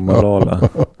Thunberg och Malala.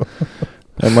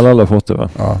 Malala har fått det, va?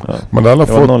 Ja. Malala har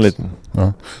fått någon liten.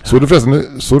 Ja.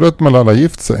 Så du att Malala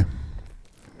gift sig?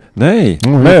 Nej,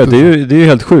 det är ju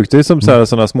helt sjukt. Det är som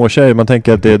sådana små tjejer. Man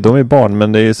tänker att de är barn,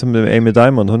 men det är som Amy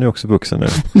Diamond, hon är också vuxen nu.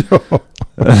 Ja.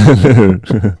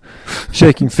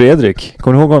 Shaking Fredrik,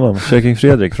 kommer du ihåg honom? Shaking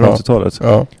Fredrik från 80-talet.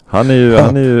 Ja. Han är ju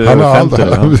han har 50,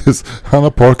 han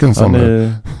har Parkinson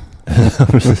nu.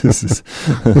 Precis.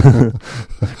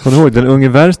 Kommer du ihåg den unge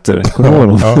Werther? Kommer du ihåg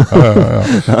honom? Ja.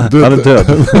 Han är död.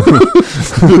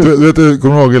 du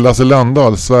kommer ihåg Lasse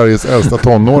Landahl, Sveriges äldsta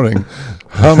tonåring?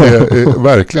 Han är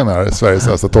verkligen Sveriges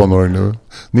äldsta tonåring nu.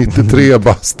 93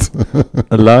 bast.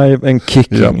 Alive and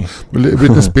kicking. Ja.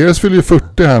 Britney Spears fyller ju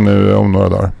 40 här nu om några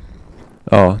dagar.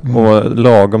 Ja, och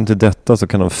lagom till detta så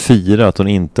kan de fira att hon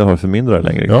inte har förmyndrare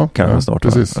längre. Kanske snart.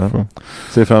 Precis. Ja.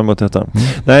 Ser fram emot detta.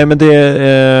 Nej, men det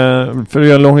är, för att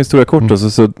göra en lång historia kort då,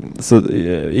 så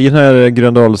i den här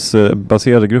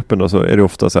Gröndalsbaserade gruppen då, så är det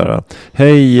ofta så här: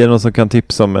 hej, är det någon som kan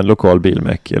tipsa om en lokal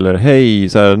bilmäck? Eller hej,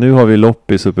 så här, nu har vi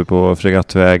loppis uppe på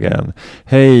Fregattvägen.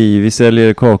 Hej, vi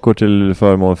säljer kakor till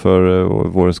förmån för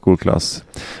vår skolklass.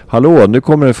 Hallå, nu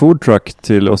kommer en foodtruck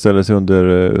till och ställer sig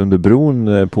under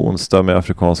bron på onsdag med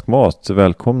afrikansk mat.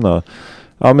 Välkomna.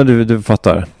 Ja, men du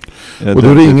fattar. Och då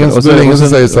är det ingen som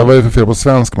säger så här, vad är det för fel på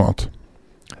svensk mat?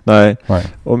 Nej.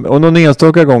 Och någon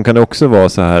enstaka gång kan det också vara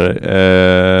så här.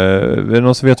 Är det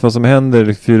någon som vet vad som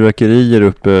händer? Fyrverkerier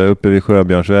uppe vid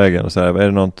Sjöbjörnsvägen. Och så här, är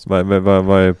det något,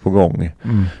 vad är på gång?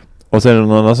 Och sen är det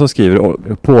någon annan som skriver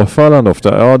påfallande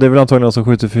ofta. Ja, det är väl antagligen någon som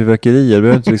skjuter fyrverkerier. Vi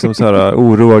behöver inte liksom så här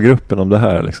oroa gruppen om det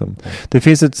här liksom. Det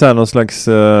finns ett så här någon slags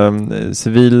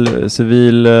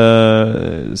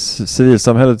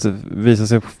civilsamhället visar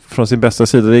sig från sin bästa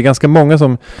sida. Det är ganska många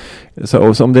som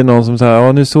om det är någon som så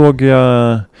här, nu såg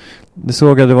jag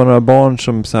det var några barn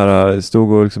som så här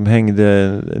stod och liksom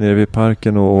hängde nere vid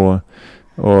parken och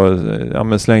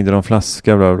men slängde de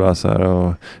flaska bla bla så här,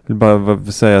 och vill bara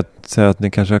säga att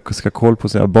ni kanske ska koll på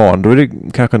sina barn. Då är det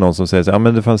kanske någon som säger så här,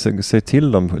 men det fanns, säg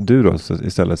till dem du då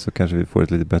istället, så kanske vi får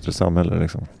ett lite bättre samhälle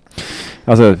liksom.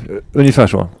 Alltså ungefär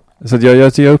så. Så att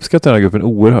jag uppskattar den här gruppen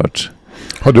oerhört.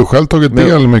 Har du själv tagit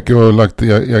del mycket och lagt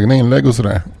egna inlägg och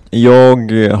sådär? Jag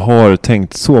har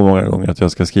tänkt så många gånger att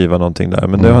jag ska skriva någonting där,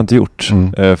 men det har jag inte gjort.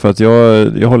 För att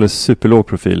jag håller superlåg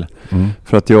profil.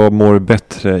 För att jag mår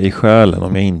bättre i själen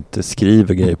om jag inte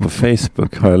skriver grejer på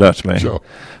Facebook, har jag lärt mig. Ja.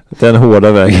 Den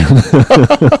hårda vägen.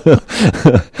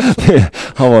 Det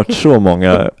har varit så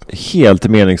många helt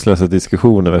meningslösa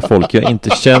diskussioner med folk jag inte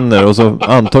känner, och så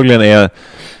antagligen är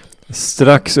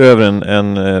strax över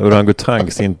en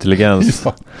orangutangs intelligens.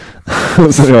 Ja.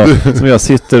 som jag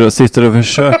sitter och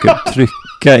försöker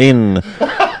trycka in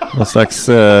någon slags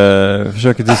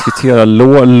försöker diskutera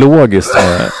logiskt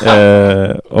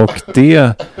och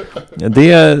det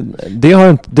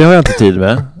har jag inte tid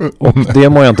med, och det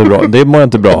mår jag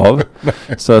inte bra av,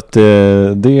 så att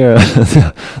det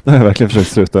har jag verkligen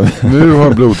försökt sluta med. Nu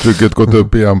har blodtrycket gått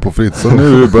upp igen på Fritz, och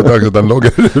nu är det bara dags att den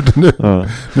loggar ut.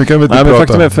 Nu kan vi inte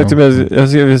prata. Faktum är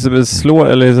jag ska slå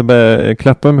eller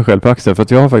klappa mig själv på axeln, för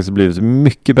att jag har faktiskt blivit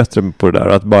mycket bättre på det där,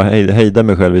 att bara hejda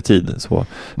mig själv i tid. Så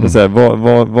det är så här,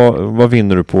 vad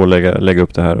vinner du på att lägga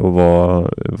upp det här, och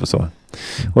vad så.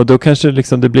 Och då kanske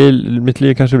liksom mitt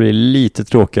liv kanske blir lite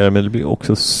tråkigare, men det blir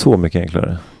också så mycket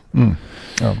enklare.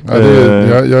 Ja,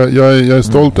 jag är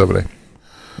stolt över dig.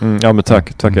 Ja, men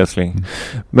tack älskling.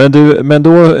 Men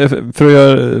då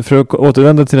för att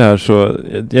återvända till det här, så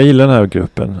jag gillar den här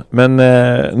gruppen. Men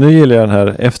nu gillar jag den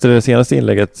här, efter det senaste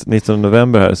inlägget 19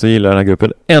 november här, så gillar jag den här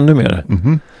gruppen ännu mer.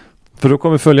 För då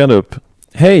kommer följande upp.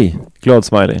 Hej, Glad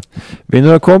smiley. Vi är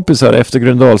några kompisar efter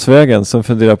Gröndalsvägen som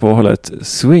funderar på att hålla ett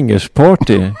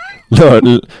swingersparty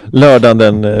lördagen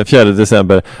den 4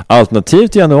 december.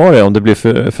 Alternativt januari om det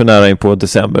blir för nära in på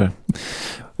december.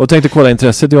 Och tänkte kolla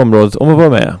intresset i området om att vara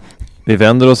med. Vi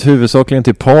vänder oss huvudsakligen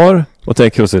till par och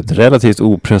tänker oss ett relativt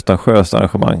opretentiöst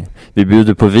arrangemang. Vi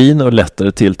bjuder på vin och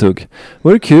lättare tilltugg.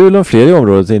 Vore kul om fler i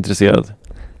området är intresserade.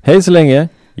 Hej så länge,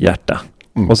 hjärta.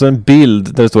 Och så en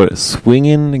bild där det står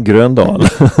Swingin' Gröndal.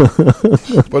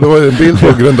 Och det var en bild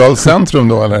på Gröndal centrum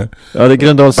då, eller? Ja, det är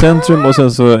Gröndal centrum och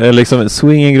sen så är liksom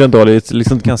Swingin' Gröndal är ett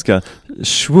liksom ganska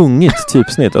svungigt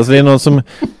typsnitt. Alltså det är någon som,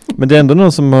 men det är ändå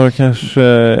någon som har kanske,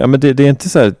 ja men det är inte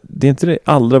så här, det är inte det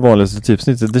allra vanligaste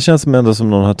typsnittet. Det känns som ändå som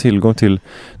någon har tillgång till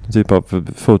någon typ av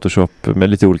Photoshop med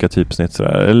lite olika typsnitt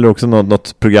sådär. Eller också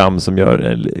något program som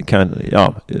gör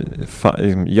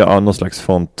någon slags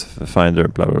font finder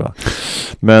bla bla bla.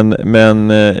 Men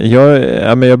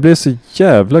jag blev så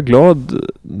jävla glad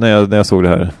när jag såg det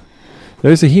här.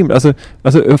 Jag är så himla alltså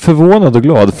förvånad och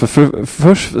glad för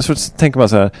först tänker man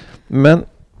så här, men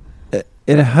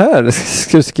är det här,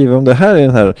 ska du skriva om det här i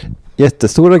den här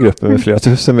jättestora gruppen med flera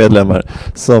tusen medlemmar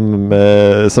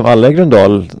som alla i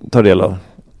Gröndal tar del av?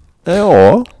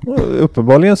 Ja,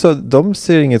 uppenbarligen så de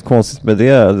ser inget konstigt med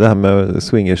det här med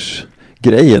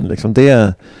swingers-grejen liksom. Det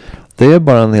är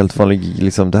bara en helt vanlig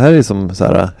liksom, det här är som så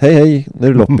här, hej, nu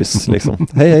är det loppis liksom.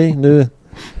 Hej, nu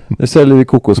säljer vi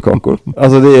kokoskakor.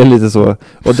 Alltså det är lite så.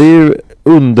 Och det är ju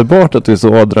underbart att det är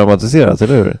så avdramatiserat,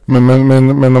 eller hur?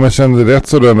 Men om jag kände rätt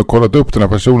så har du ändå kollat upp den här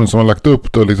personen som har lagt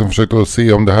upp det och liksom försökt att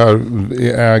se om det här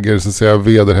äger så att säga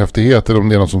vederhäftighet eller om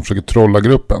det är någon som försöker trolla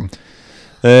gruppen.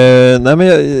 Nej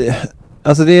men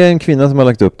alltså det är en kvinna som har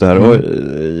lagt upp det här och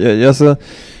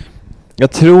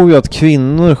jag tror ju att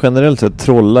kvinnor generellt sett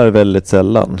trollar väldigt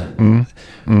sällan.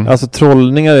 Alltså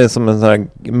trollningar är som en sån här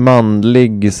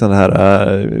manlig sån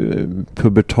här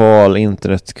pubertal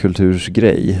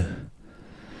internetkultursgrej.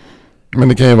 Men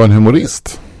det kan ju vara en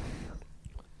humorist.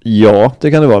 Ja,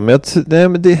 det kan det vara. Men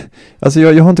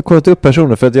jag har inte kollat upp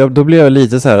personer för att då blir jag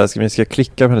lite så här, ska jag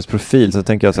klicka på hennes profil så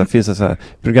tänker jag så här, finns det så här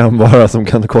programvara som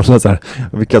kan kolla så här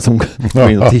vilka som går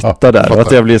in och tittar där. Och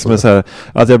att jag blir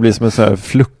som en så här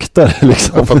fluktare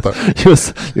liksom.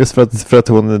 Just för att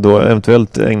hon då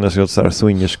eventuellt ägnar sig åt så här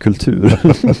swingerskultur.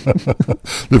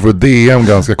 Du får DM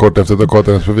ganska kort efter att ha kollat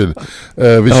hennes profil.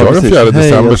 Vi kör den 4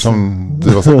 december som du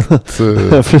har sagt.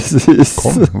 Precis.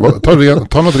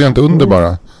 Ta något rent under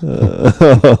bara.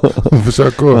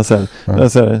 Försök att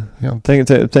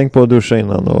tänk på att duscha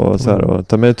innan och så här och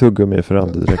ta med tuggummi för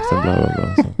andedräkten bla bla bla.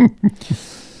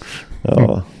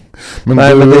 Ja. Men det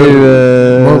är ju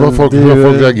hur har folk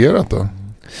reagerat då?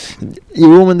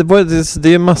 Jo, men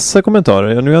det är massa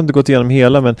kommentarer. Nu har jag inte gått igenom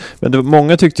hela, men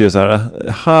många tyckte ju så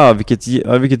här,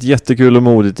 vilket jättekul och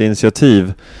modigt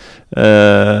initiativ.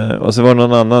 Och så var det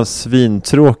någon annan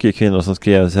svintråkig kvinna som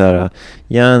skrev så här: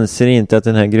 jag anser inte att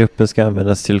den här gruppen ska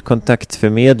användas till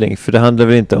kontaktförmedling, för det handlar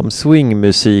väl inte om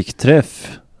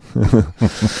swingmusikträff.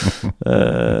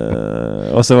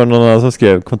 Och så var det någon annan som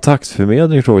skrev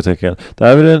kontaktförmedling frågetecken. Det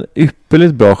här är väl en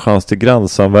ypperligt bra chans till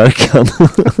grannsamverkan.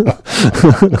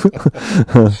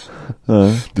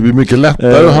 Det blir mycket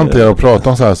lättare att hantera och prata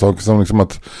om så här saker som liksom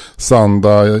att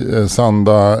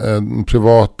sanda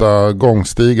privata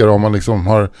gångstigar om man liksom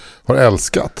har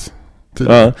älskat.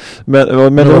 Ja, men det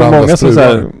var många som så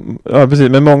här, ja precis,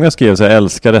 men många skrev så här: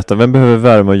 älskar detta, vem behöver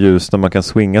värme och ljus när man kan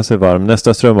swinga sig varm,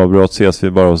 nästa strömavbrott ses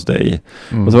vi bara hos dig.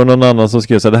 Och så var det någon annan som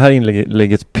skrev så här: det här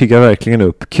inlägget piggar verkligen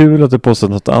upp, kul att det postat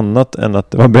något annat än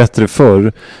att det var bättre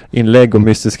förr, inlägg om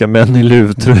mystiska män i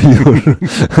luvtröjor.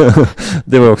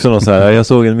 Det var också någon så här: jag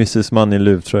såg en mystisk man i en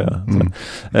luvtröja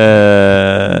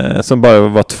som bara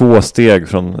var 2 steg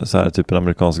från så här typ en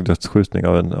amerikansk dödsskjutning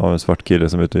av en svart kille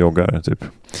som är ute och joggar typ.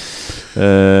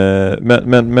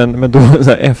 Men då så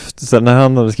här, efter så här, när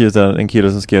han hade skrivit en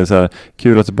kille som skrev så här: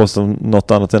 kul att det postade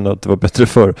något annat än att det var bättre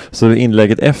förr, så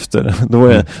inlägget efter då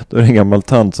är det en gammal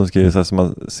tant som skriver så här, som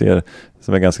man ser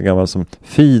som är ganska gammal, som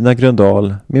fina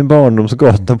Gröndal, min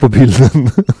barndomsgata på bilden.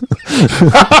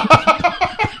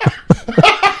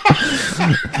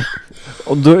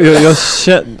 Och då jag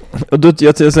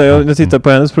tittar på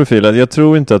hennes profil att jag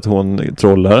tror inte att hon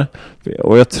trollar,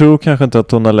 och jag tror kanske inte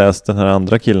att hon har läst den här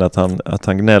andra killen att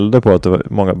han gnällde på att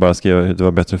många bara skrev att det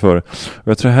var bättre förr, och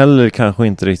jag tror heller kanske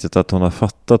inte riktigt att hon har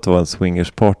fattat vad en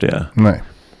swingersparty är. Nej.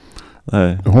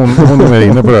 Hon är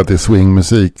inne på det att det är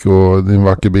swingmusik och det är en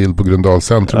vacker bild på Gröndal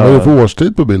centrum. Vad är det för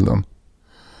årstid på bilden?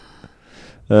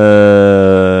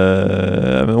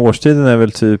 Men årstiden är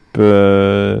väl typ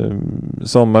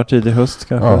sommar, tidig höst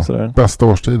kanske. Ja, sådär. Bästa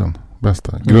årstiden.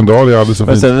 bästa. Gröndal är alldeles så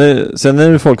fint. Sen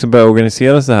är det folk som börjar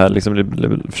organisera sig här, liksom,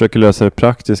 försöker lösa det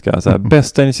praktiska. Så här,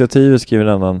 bästa initiativet, skriver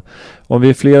en annan. Om vi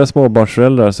är flera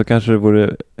småbarnsföräldrar så kanske det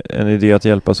vore en idé att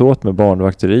hjälpas åt med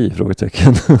barnvakteri,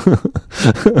 frågetecken.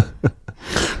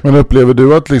 Men upplever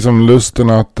du att liksom lusten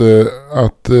att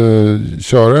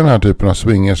köra den här typen av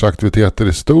swingersaktiviteter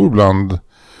är stor bland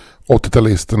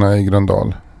 80-talisterna i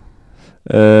Gröndal?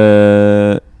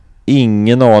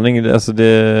 Ingen aning. Alltså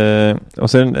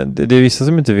och sen, det är vissa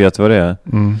som inte vet vad det är.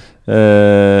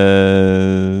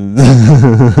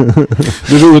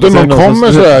 Det är roligt om någon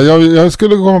kommer så här. Jag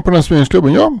skulle komma på den här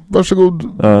swingersklubben. Ja, varsågod.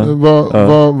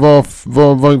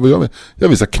 Vad gör vi? Jag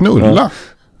vill knulla.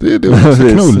 Det är det vi ska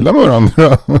knulla med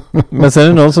varandra. Men sen är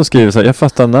det någon som skriver så här: jag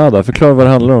fattar nada, förklara vad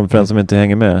det handlar om för den som inte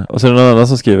hänger med. Och sen är det någon annan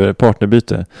som skriver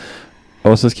partnerbyte.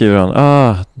 Och så skriver han,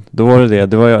 då var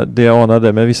det var det jag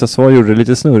anade, men vissa svar gjorde det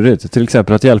lite snurrigt. Till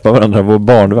exempel att hjälpa varandra vår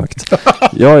barnvakt.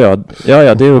 Ja,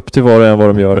 det är upp till var och en vad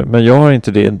de gör. Men jag har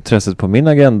inte det intresset på min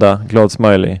agenda. Glad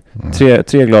smiley.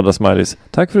 3 glada smileys.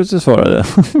 Tack för att du svarade.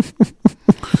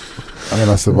 Men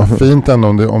alltså, vad fint ändå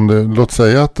om det låt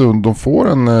säga att de får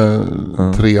en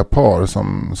 3 par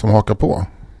som hakar på.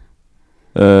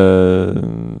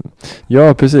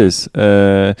 Ja, precis.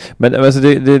 Men alltså det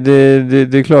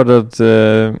är klart att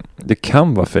det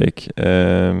kan vara fake.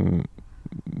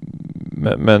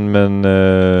 Men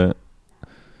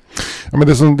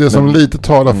det som lite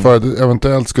talar för att det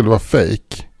eventuellt skulle vara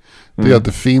fake, det är att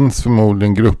det finns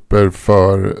förmodligen grupper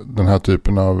för den här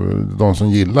typen av, de som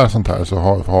gillar sånt här, så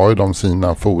har ju de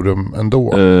sina forum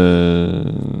ändå.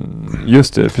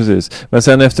 Just det, precis. Men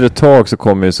sen efter ett tag så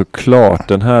kommer ju såklart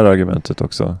den här argumentet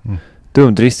också.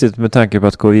 Dumdristigt med tanke på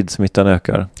att covid-smittan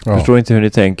ökar. Ja. Förstår inte hur ni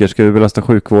tänker. Ska vi belasta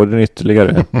sjukvården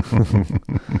ytterligare?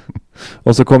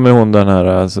 Och så kommer hon den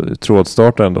här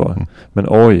trådstartaren då. Men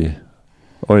oj.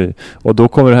 Och då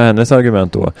kommer hennes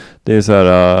argument då. Det är så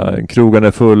här, krogarna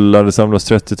är fulla, det samlas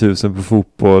 30 000 på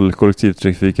fotboll,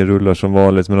 kollektivtrafiken rullar som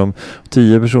vanligt. Men om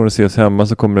 10 personer ses hemma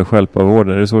så kommer det stjälpa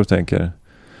vården. Är det så du tänker?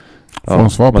 Får hon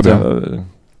svar på det?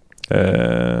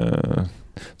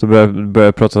 Så börjar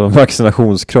jag prata om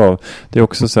vaccinationskrav. Det är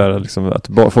också så här liksom, att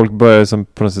folk börjar som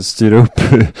på något sätt styra upp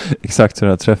exakt hur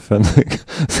den här träffen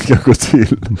ska gå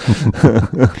till.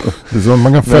 Det är så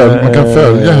man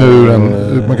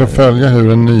kan följa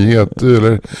hur en nyhet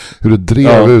eller hur ett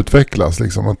drev utvecklas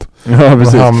liksom, att man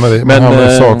hamnar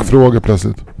i sakfrågor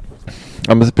plötsligt.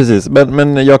 Ja, men precis.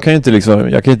 Men jag kan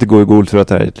inte gå i god för att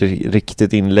det här är ett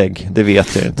riktigt inlägg. Det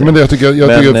vet jag inte. Men det jag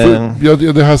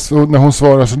tycker det här, när hon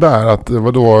svarar så där att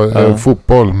vadå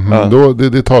fotboll, då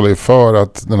det talar ju för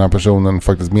att den här personen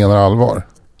faktiskt menar allvar.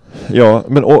 Ja,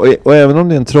 men och även om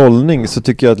det är en trollning så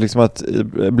tycker jag att liksom att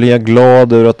blir jag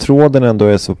glad över att tråden ändå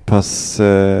är så pass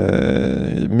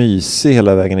mysig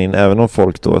hela vägen in, även om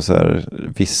folk då så här,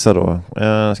 vissa då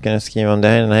ska ni skriva om det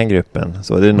här i den här gruppen,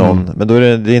 så är det någon, men då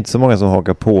är det är inte så många som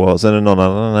hakar på, och sen är det någon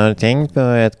annan har tänkt på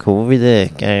att covid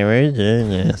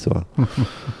ökar så.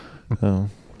 Ja.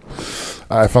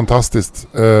 Nej, fantastiskt.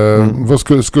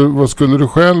 Vad skulle du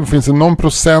själv, finns det någon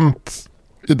procent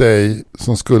i dig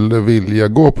som skulle vilja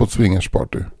gå på ett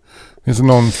swingersparty? Finns det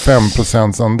någon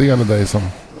 5% andel i dig som...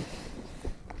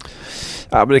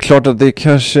 Ja, men det är klart att det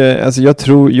kanske... Alltså jag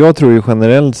tror ju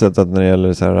generellt sett att när det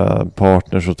gäller så här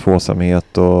partners och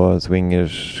tvåsamhet och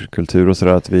swingerskultur och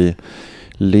sådär, att vi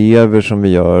lever som vi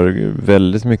gör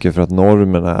väldigt mycket för att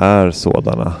normerna är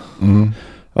sådana.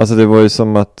 Alltså det var ju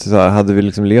som att så här, hade vi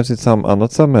liksom levt i ett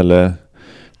annat samhälle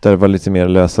där det var lite mer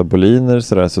lösa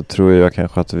boliner så tror jag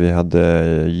kanske att vi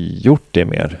hade gjort det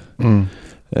mer.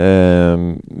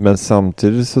 Men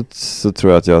samtidigt så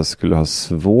tror jag att jag skulle ha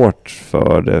svårt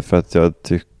för det, för att jag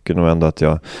tycker nog ändå att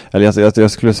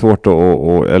jag skulle ha svårt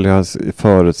att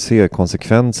förutse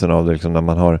konsekvenserna av det liksom, när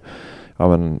man har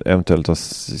eventuellt har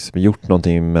gjort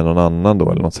någonting med någon annan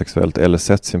då, eller något sexuellt, eller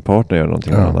sett sin partner göra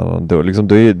någonting med någon annan.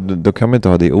 Då kan man inte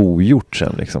ha det ogjort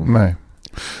sen liksom. Nej,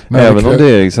 även om det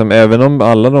är liksom, även om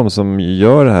alla de som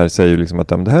gör det här säger liksom att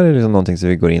det här är liksom någonting som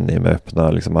vi går in i med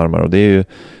öppna liksom armar, och det är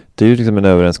ju liksom en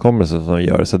överenskommelse som de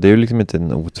gör, så det är ju liksom inte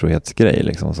en otrohetsgrej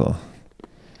liksom så.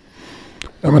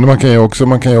 Ja, men man kan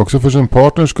ju också för sin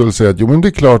partner skulle säga att jo, men det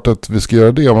är klart att vi ska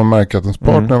göra det om man märker att ens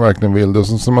partner verkligen vill det, och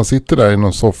så man sitter där i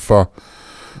någon soffa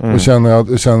och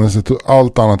känner sig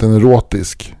allt annat än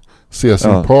erotisk. Se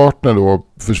sin partner då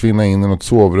försvinna in i något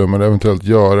sovrum eller eventuellt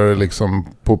göra det liksom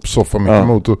på soffan mitt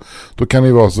emot. Då kan det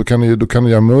ju vara så, då kan det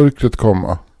göra mörkret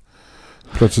komma.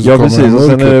 Plötsligt så kommer precis, och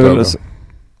sen är det väl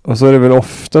Och så är det väl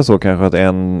ofta så kanske att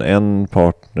en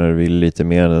partner vill lite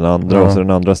mer än den andra och så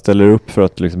den andra ställer upp för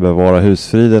att liksom bevara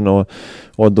husfriden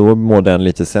och då mår den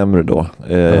lite sämre då.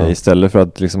 Istället för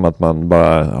att liksom att man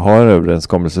bara har en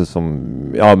överenskommelse som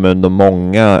men de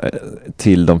många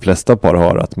till de flesta par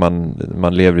har, att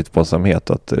man lever i tvåsamhet,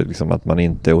 att liksom att man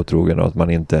inte är otrogen och att man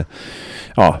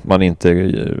inte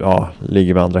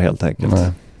ligger med andra helt enkelt.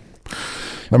 Nej.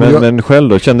 Men själv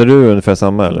då, känner du ungefär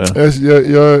samma eller?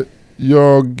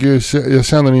 Jag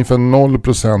känner ungefär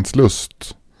 0%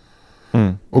 lust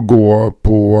att gå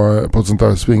på ett sånt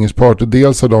där swingersparty.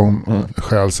 Dels av de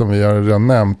skäl som vi har redan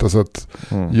nämnt. Alltså att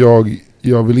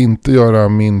jag vill inte göra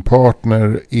min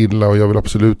partner illa och jag vill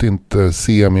absolut inte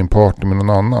se min partner med någon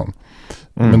annan.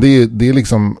 Men det är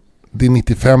liksom, det är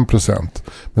 95%.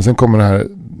 Men sen kommer det här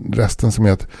resten som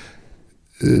är att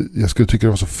jag skulle tycka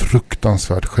det var så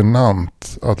fruktansvärt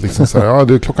genant att liksom så här,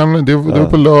 det är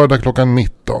på lördag klockan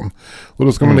 19 och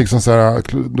då ska man liksom så här,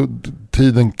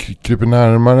 tiden kryper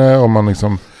närmare och man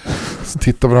liksom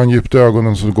tittar varandra djupt i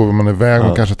ögonen, så går man iväg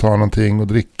och kanske tar någonting och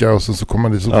dricka och så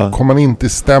kommer man inte i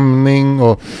stämning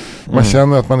och man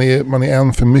känner att man är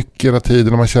en för mycket hela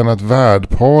tiden och man känner att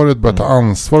värdparet börjar ta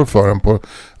ansvar för en på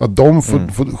att de får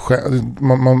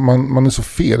man är så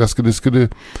fel.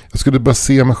 Jag skulle bara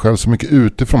se mig själv så mycket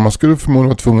utifrån. Man skulle förmodligen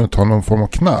vara tvungen att ta någon form av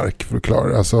knark för att klara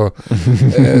det. Alltså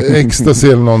ecstasy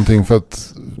eller någonting för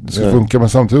att det ska funka, men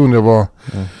samtidigt undrar jag vad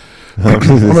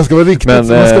om jag ska vara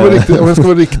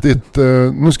riktigt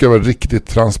nu ska jag vara riktigt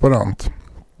transparent.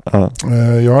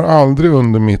 Jag har aldrig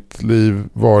under mitt liv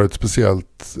varit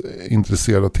speciellt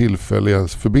intresserad av tillfälliga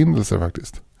förbindelser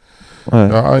faktiskt.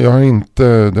 Jag har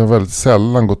inte, det har väldigt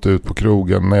sällan gått ut på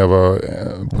krogen när jag var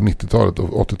på 90-talet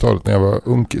och 80-talet när jag var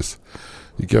unkis.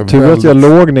 Tur att jag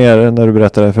låg ner när du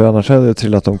berättade, för annars hade jag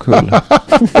trillat omkull.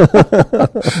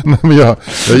 Nej, men jag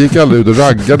gick aldrig ut och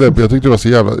raggade. Jag tyckte det var så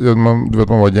jävla... Du vet,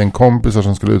 man var ett gäng kompisar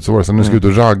som skulle ut, så var det så nu ska ut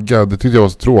och ragga. Det tyckte jag var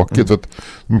så tråkigt. För att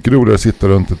det är mycket roligare att sitta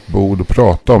runt ett bord och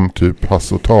prata om typ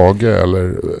Hasse och Tage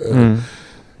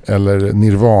eller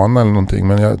Nirvana eller någonting.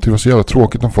 Men jag tyckte det var så jävla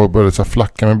tråkigt när folk började så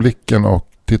flacka med blicken och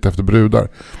titta efter brudar.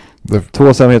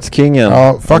 Tvåsamhetskingen.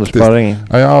 Ja, faktiskt.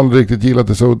 Jag har aldrig riktigt gillat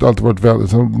det, så det har alltid varit väldigt,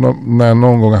 så när jag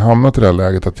någon gång har hamnat i det här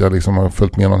läget att jag liksom har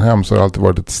följt med någon hem, så har det alltid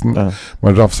varit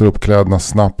man rafsar upp kläderna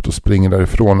snabbt och springer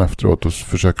därifrån efteråt och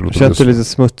försöker låta. Känns du lite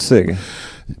smutsig?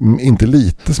 Inte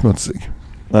lite smutsig.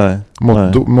 Nej.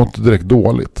 Mått direkt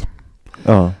dåligt.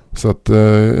 Ja. Så att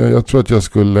jag tror att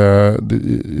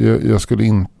jag skulle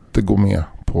inte gå med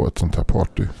på ett sånt här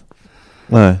party.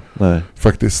 Nej.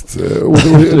 Faktiskt. Och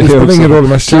det spelar ingen roll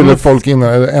om jag känner folk innan.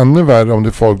 Eller ännu värre om det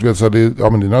är folk vet, så det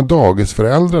är några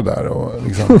dagisföräldrar där. Och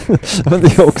liksom. Men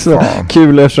det är också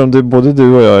kul eftersom både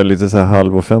du och jag är lite så här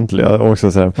halvoffentliga. Och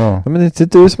också så här, men det är inte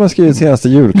du som har skrivit senaste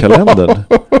julkalendern.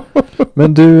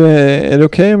 Men du, är det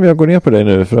okej om jag går ner på dig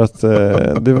nu? För att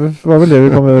det var väl det vi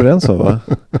kom överens om, va?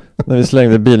 När vi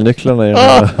slängde bilnycklarna i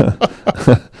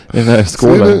den här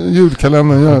skålen.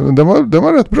 Julkalendern, den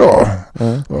var rätt bra.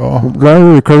 Ja.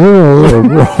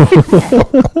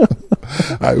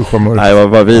 Nej,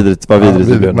 vad vidrigt.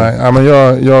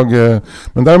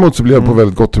 Men däremot så blir jag på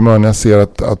väldigt gott humör när jag ser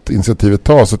att initiativet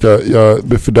tas. Så att jag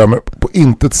fördömer på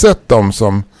intet sätt dem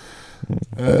som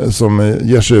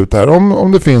ger sig ut här.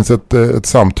 Om det finns ett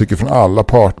samtycke från alla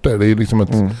parter. Det är liksom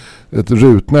ett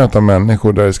rutnät av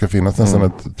människor där det ska finnas nästan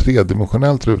ett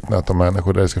tredimensionellt rutnät av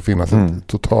människor där det ska finnas ett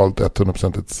totalt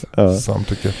 100%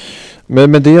 samtycke.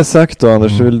 Men med det sagt då,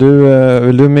 Anders, vill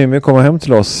du Mimmi komma hem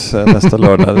till oss nästa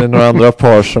lördag? Det är några andra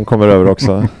par som kommer över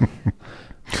också.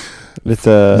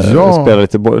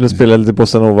 Spela lite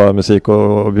bossa nova musik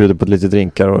och bjuder på lite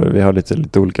drinkar och vi har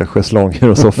lite olika schäslanger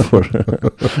och soffor.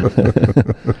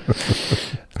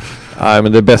 Nej,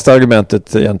 men det bästa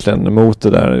argumentet egentligen mot det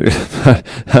där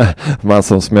man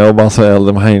som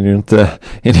småbarnsförälder, man hinner ju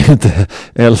inte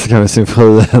älska med sin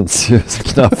fru ens ju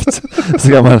knappt.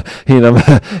 Ska man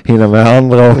hinna med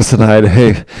andra också? Nej,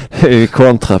 det är ju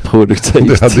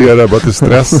kontraproduktivt. Det adderar bara till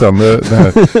stressen. Det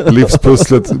här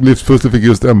livspusslet fick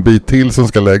just en bit till som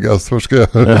ska läggas. Hur ska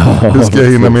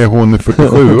jag hinna med hon i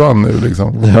 47an nu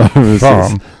liksom? Ja, precis.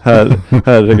 Fan.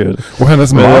 Herregud. Och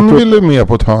hennes man ville med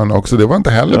på ett hörn också. Det var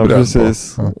inte heller beredd.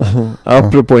 Precis.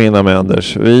 Apropå hinna med,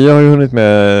 Anders. Vi har ju hunnit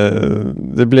med.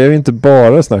 Det blev inte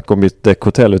bara snack om mitt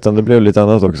däckhotell, utan det blev lite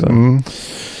annat också. Kan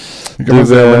man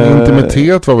säga, men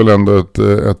intimitet var väl ändå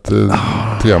ett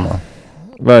tema.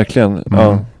 Verkligen,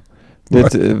 ja. Det är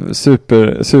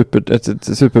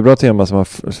ett superbra tema som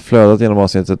har flödat genom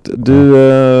avsnittet. Du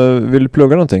vill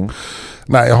plugga någonting?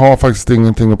 Nej, jag har faktiskt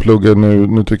ingenting att plugga nu.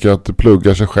 Nu tycker jag att det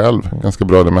pluggar sig själv ganska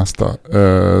bra det mesta.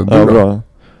 Bra.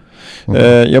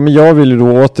 Ja, men jag vill ju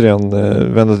då återigen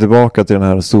vända tillbaka till den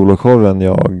här soloshowen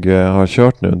jag har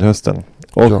kört nu under hösten.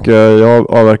 Och jag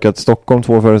har avverkat Stockholm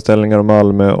 2 föreställningar och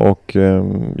Malmö och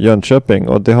Jönköping.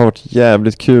 Och det har varit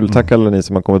jävligt kul. Tack alla ni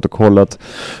som har kommit och kollat.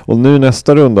 Och nu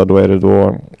nästa runda då är det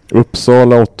då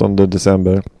Uppsala 8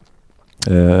 december.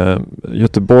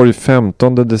 Göteborg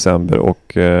 15 december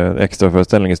och extra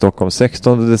föreställning i Stockholm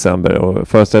 16 december. Och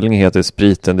föreställningen heter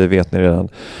Spriten, det vet ni redan.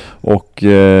 Och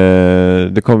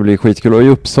det kommer bli skitkul. Och i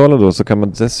Uppsala då så kan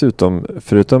man dessutom,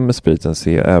 förutom med Spriten,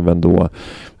 se även då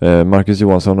Marcus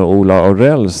Johansson och Ola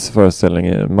Aurells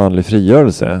föreställning Manlig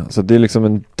frigörelse. Så det är liksom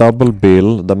en double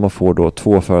bill där man får då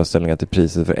 2 föreställningar till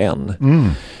priset för en.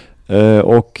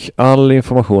 Och all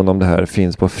information om det här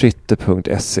finns på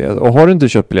fritte.se. Och har du inte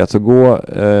köpt biljett så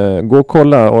gå och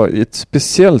kolla. Och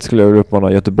speciellt skulle jag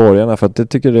uppmana göteborgarna, för att jag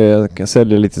tycker det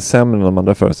säljer lite sämre än de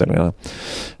andra föreställningarna.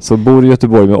 Så bor i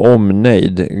Göteborg med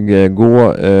omnejd,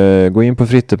 gå in på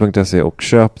fritte.se och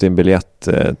köp din biljett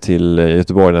till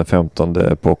Göteborg den 15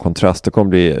 på Kontrast. Det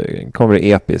kommer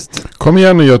bli episkt. Kom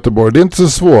igen nu Göteborg, det är inte så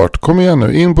svårt. Kom igen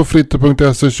nu, in på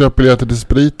fritte.se och köp biljetter till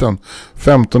Spriten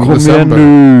 15 december.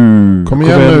 Kom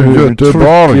igen nu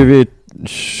Göteborg. Vi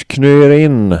knö er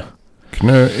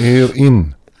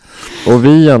in. Och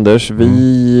vi Anders,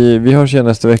 vi hörs igen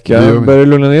nästa vecka. Börjar det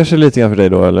lugna ner sig lite grann för dig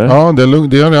då, eller? Ja, det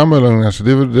har redan börjat lugna ner sig.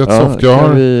 Det är väl rätt soft.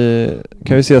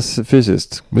 Kan vi ses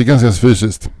fysiskt? Vi kan ses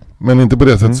fysiskt. Men inte på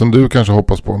det sätt som du kanske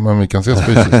hoppas på. Men vi kan ses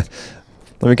fysiskt.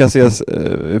 Vi kan ses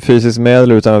fysiskt med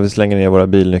eller utan att vi slänger ner våra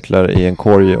bilnycklar i en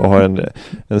korg och har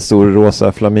en stor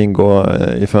rosa flamingo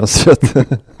i fönstret.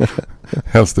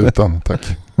 Helst utan, tack.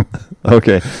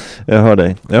 Okej, jag hör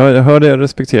dig. Jag hör dig, jag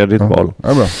respekterar ditt val.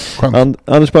 Ja, bra. Skönt.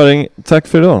 Anders Sparring, tack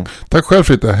för idag. Tack själv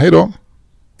Fritte, hej då.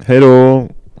 Hej då.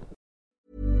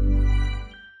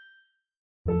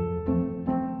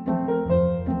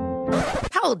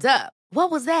 Hold up. What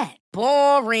was that?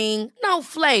 Boring. No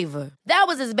flavor. That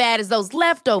was as bad as those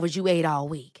leftovers you ate all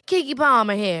week. Keke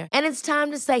Palmer here, and it's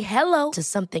time to say hello to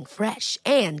something fresh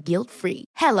and guilt-free.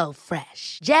 Hello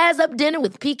Fresh. Jazz up dinner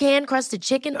with pecan-crusted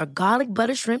chicken or garlic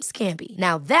butter shrimp scampi.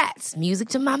 Now that's music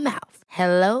to my mouth.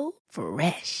 Hello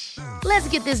Fresh. Let's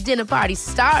get this dinner party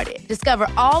started. Discover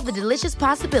all the delicious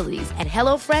possibilities at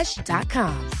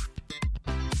hellofresh.com.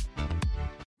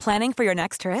 Planning for your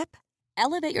next trip?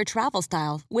 Elevate your travel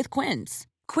style with Quince.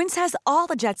 Quince has all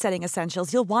the jet-setting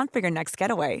essentials you'll want for your next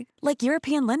getaway, like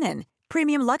European linen,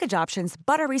 premium luggage options,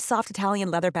 buttery soft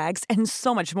Italian leather bags, and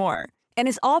so much more. And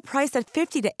is all priced at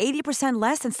 50 to 80%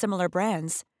 less than similar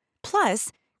brands. Plus,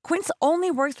 Quince only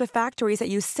works with factories that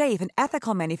use safe and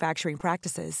ethical manufacturing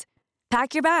practices.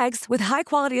 Pack your bags with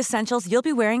high-quality essentials you'll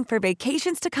be wearing for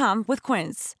vacations to come with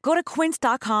Quince. Go to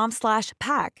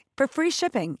quince.com/pack for free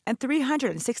shipping and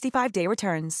 365-day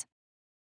returns.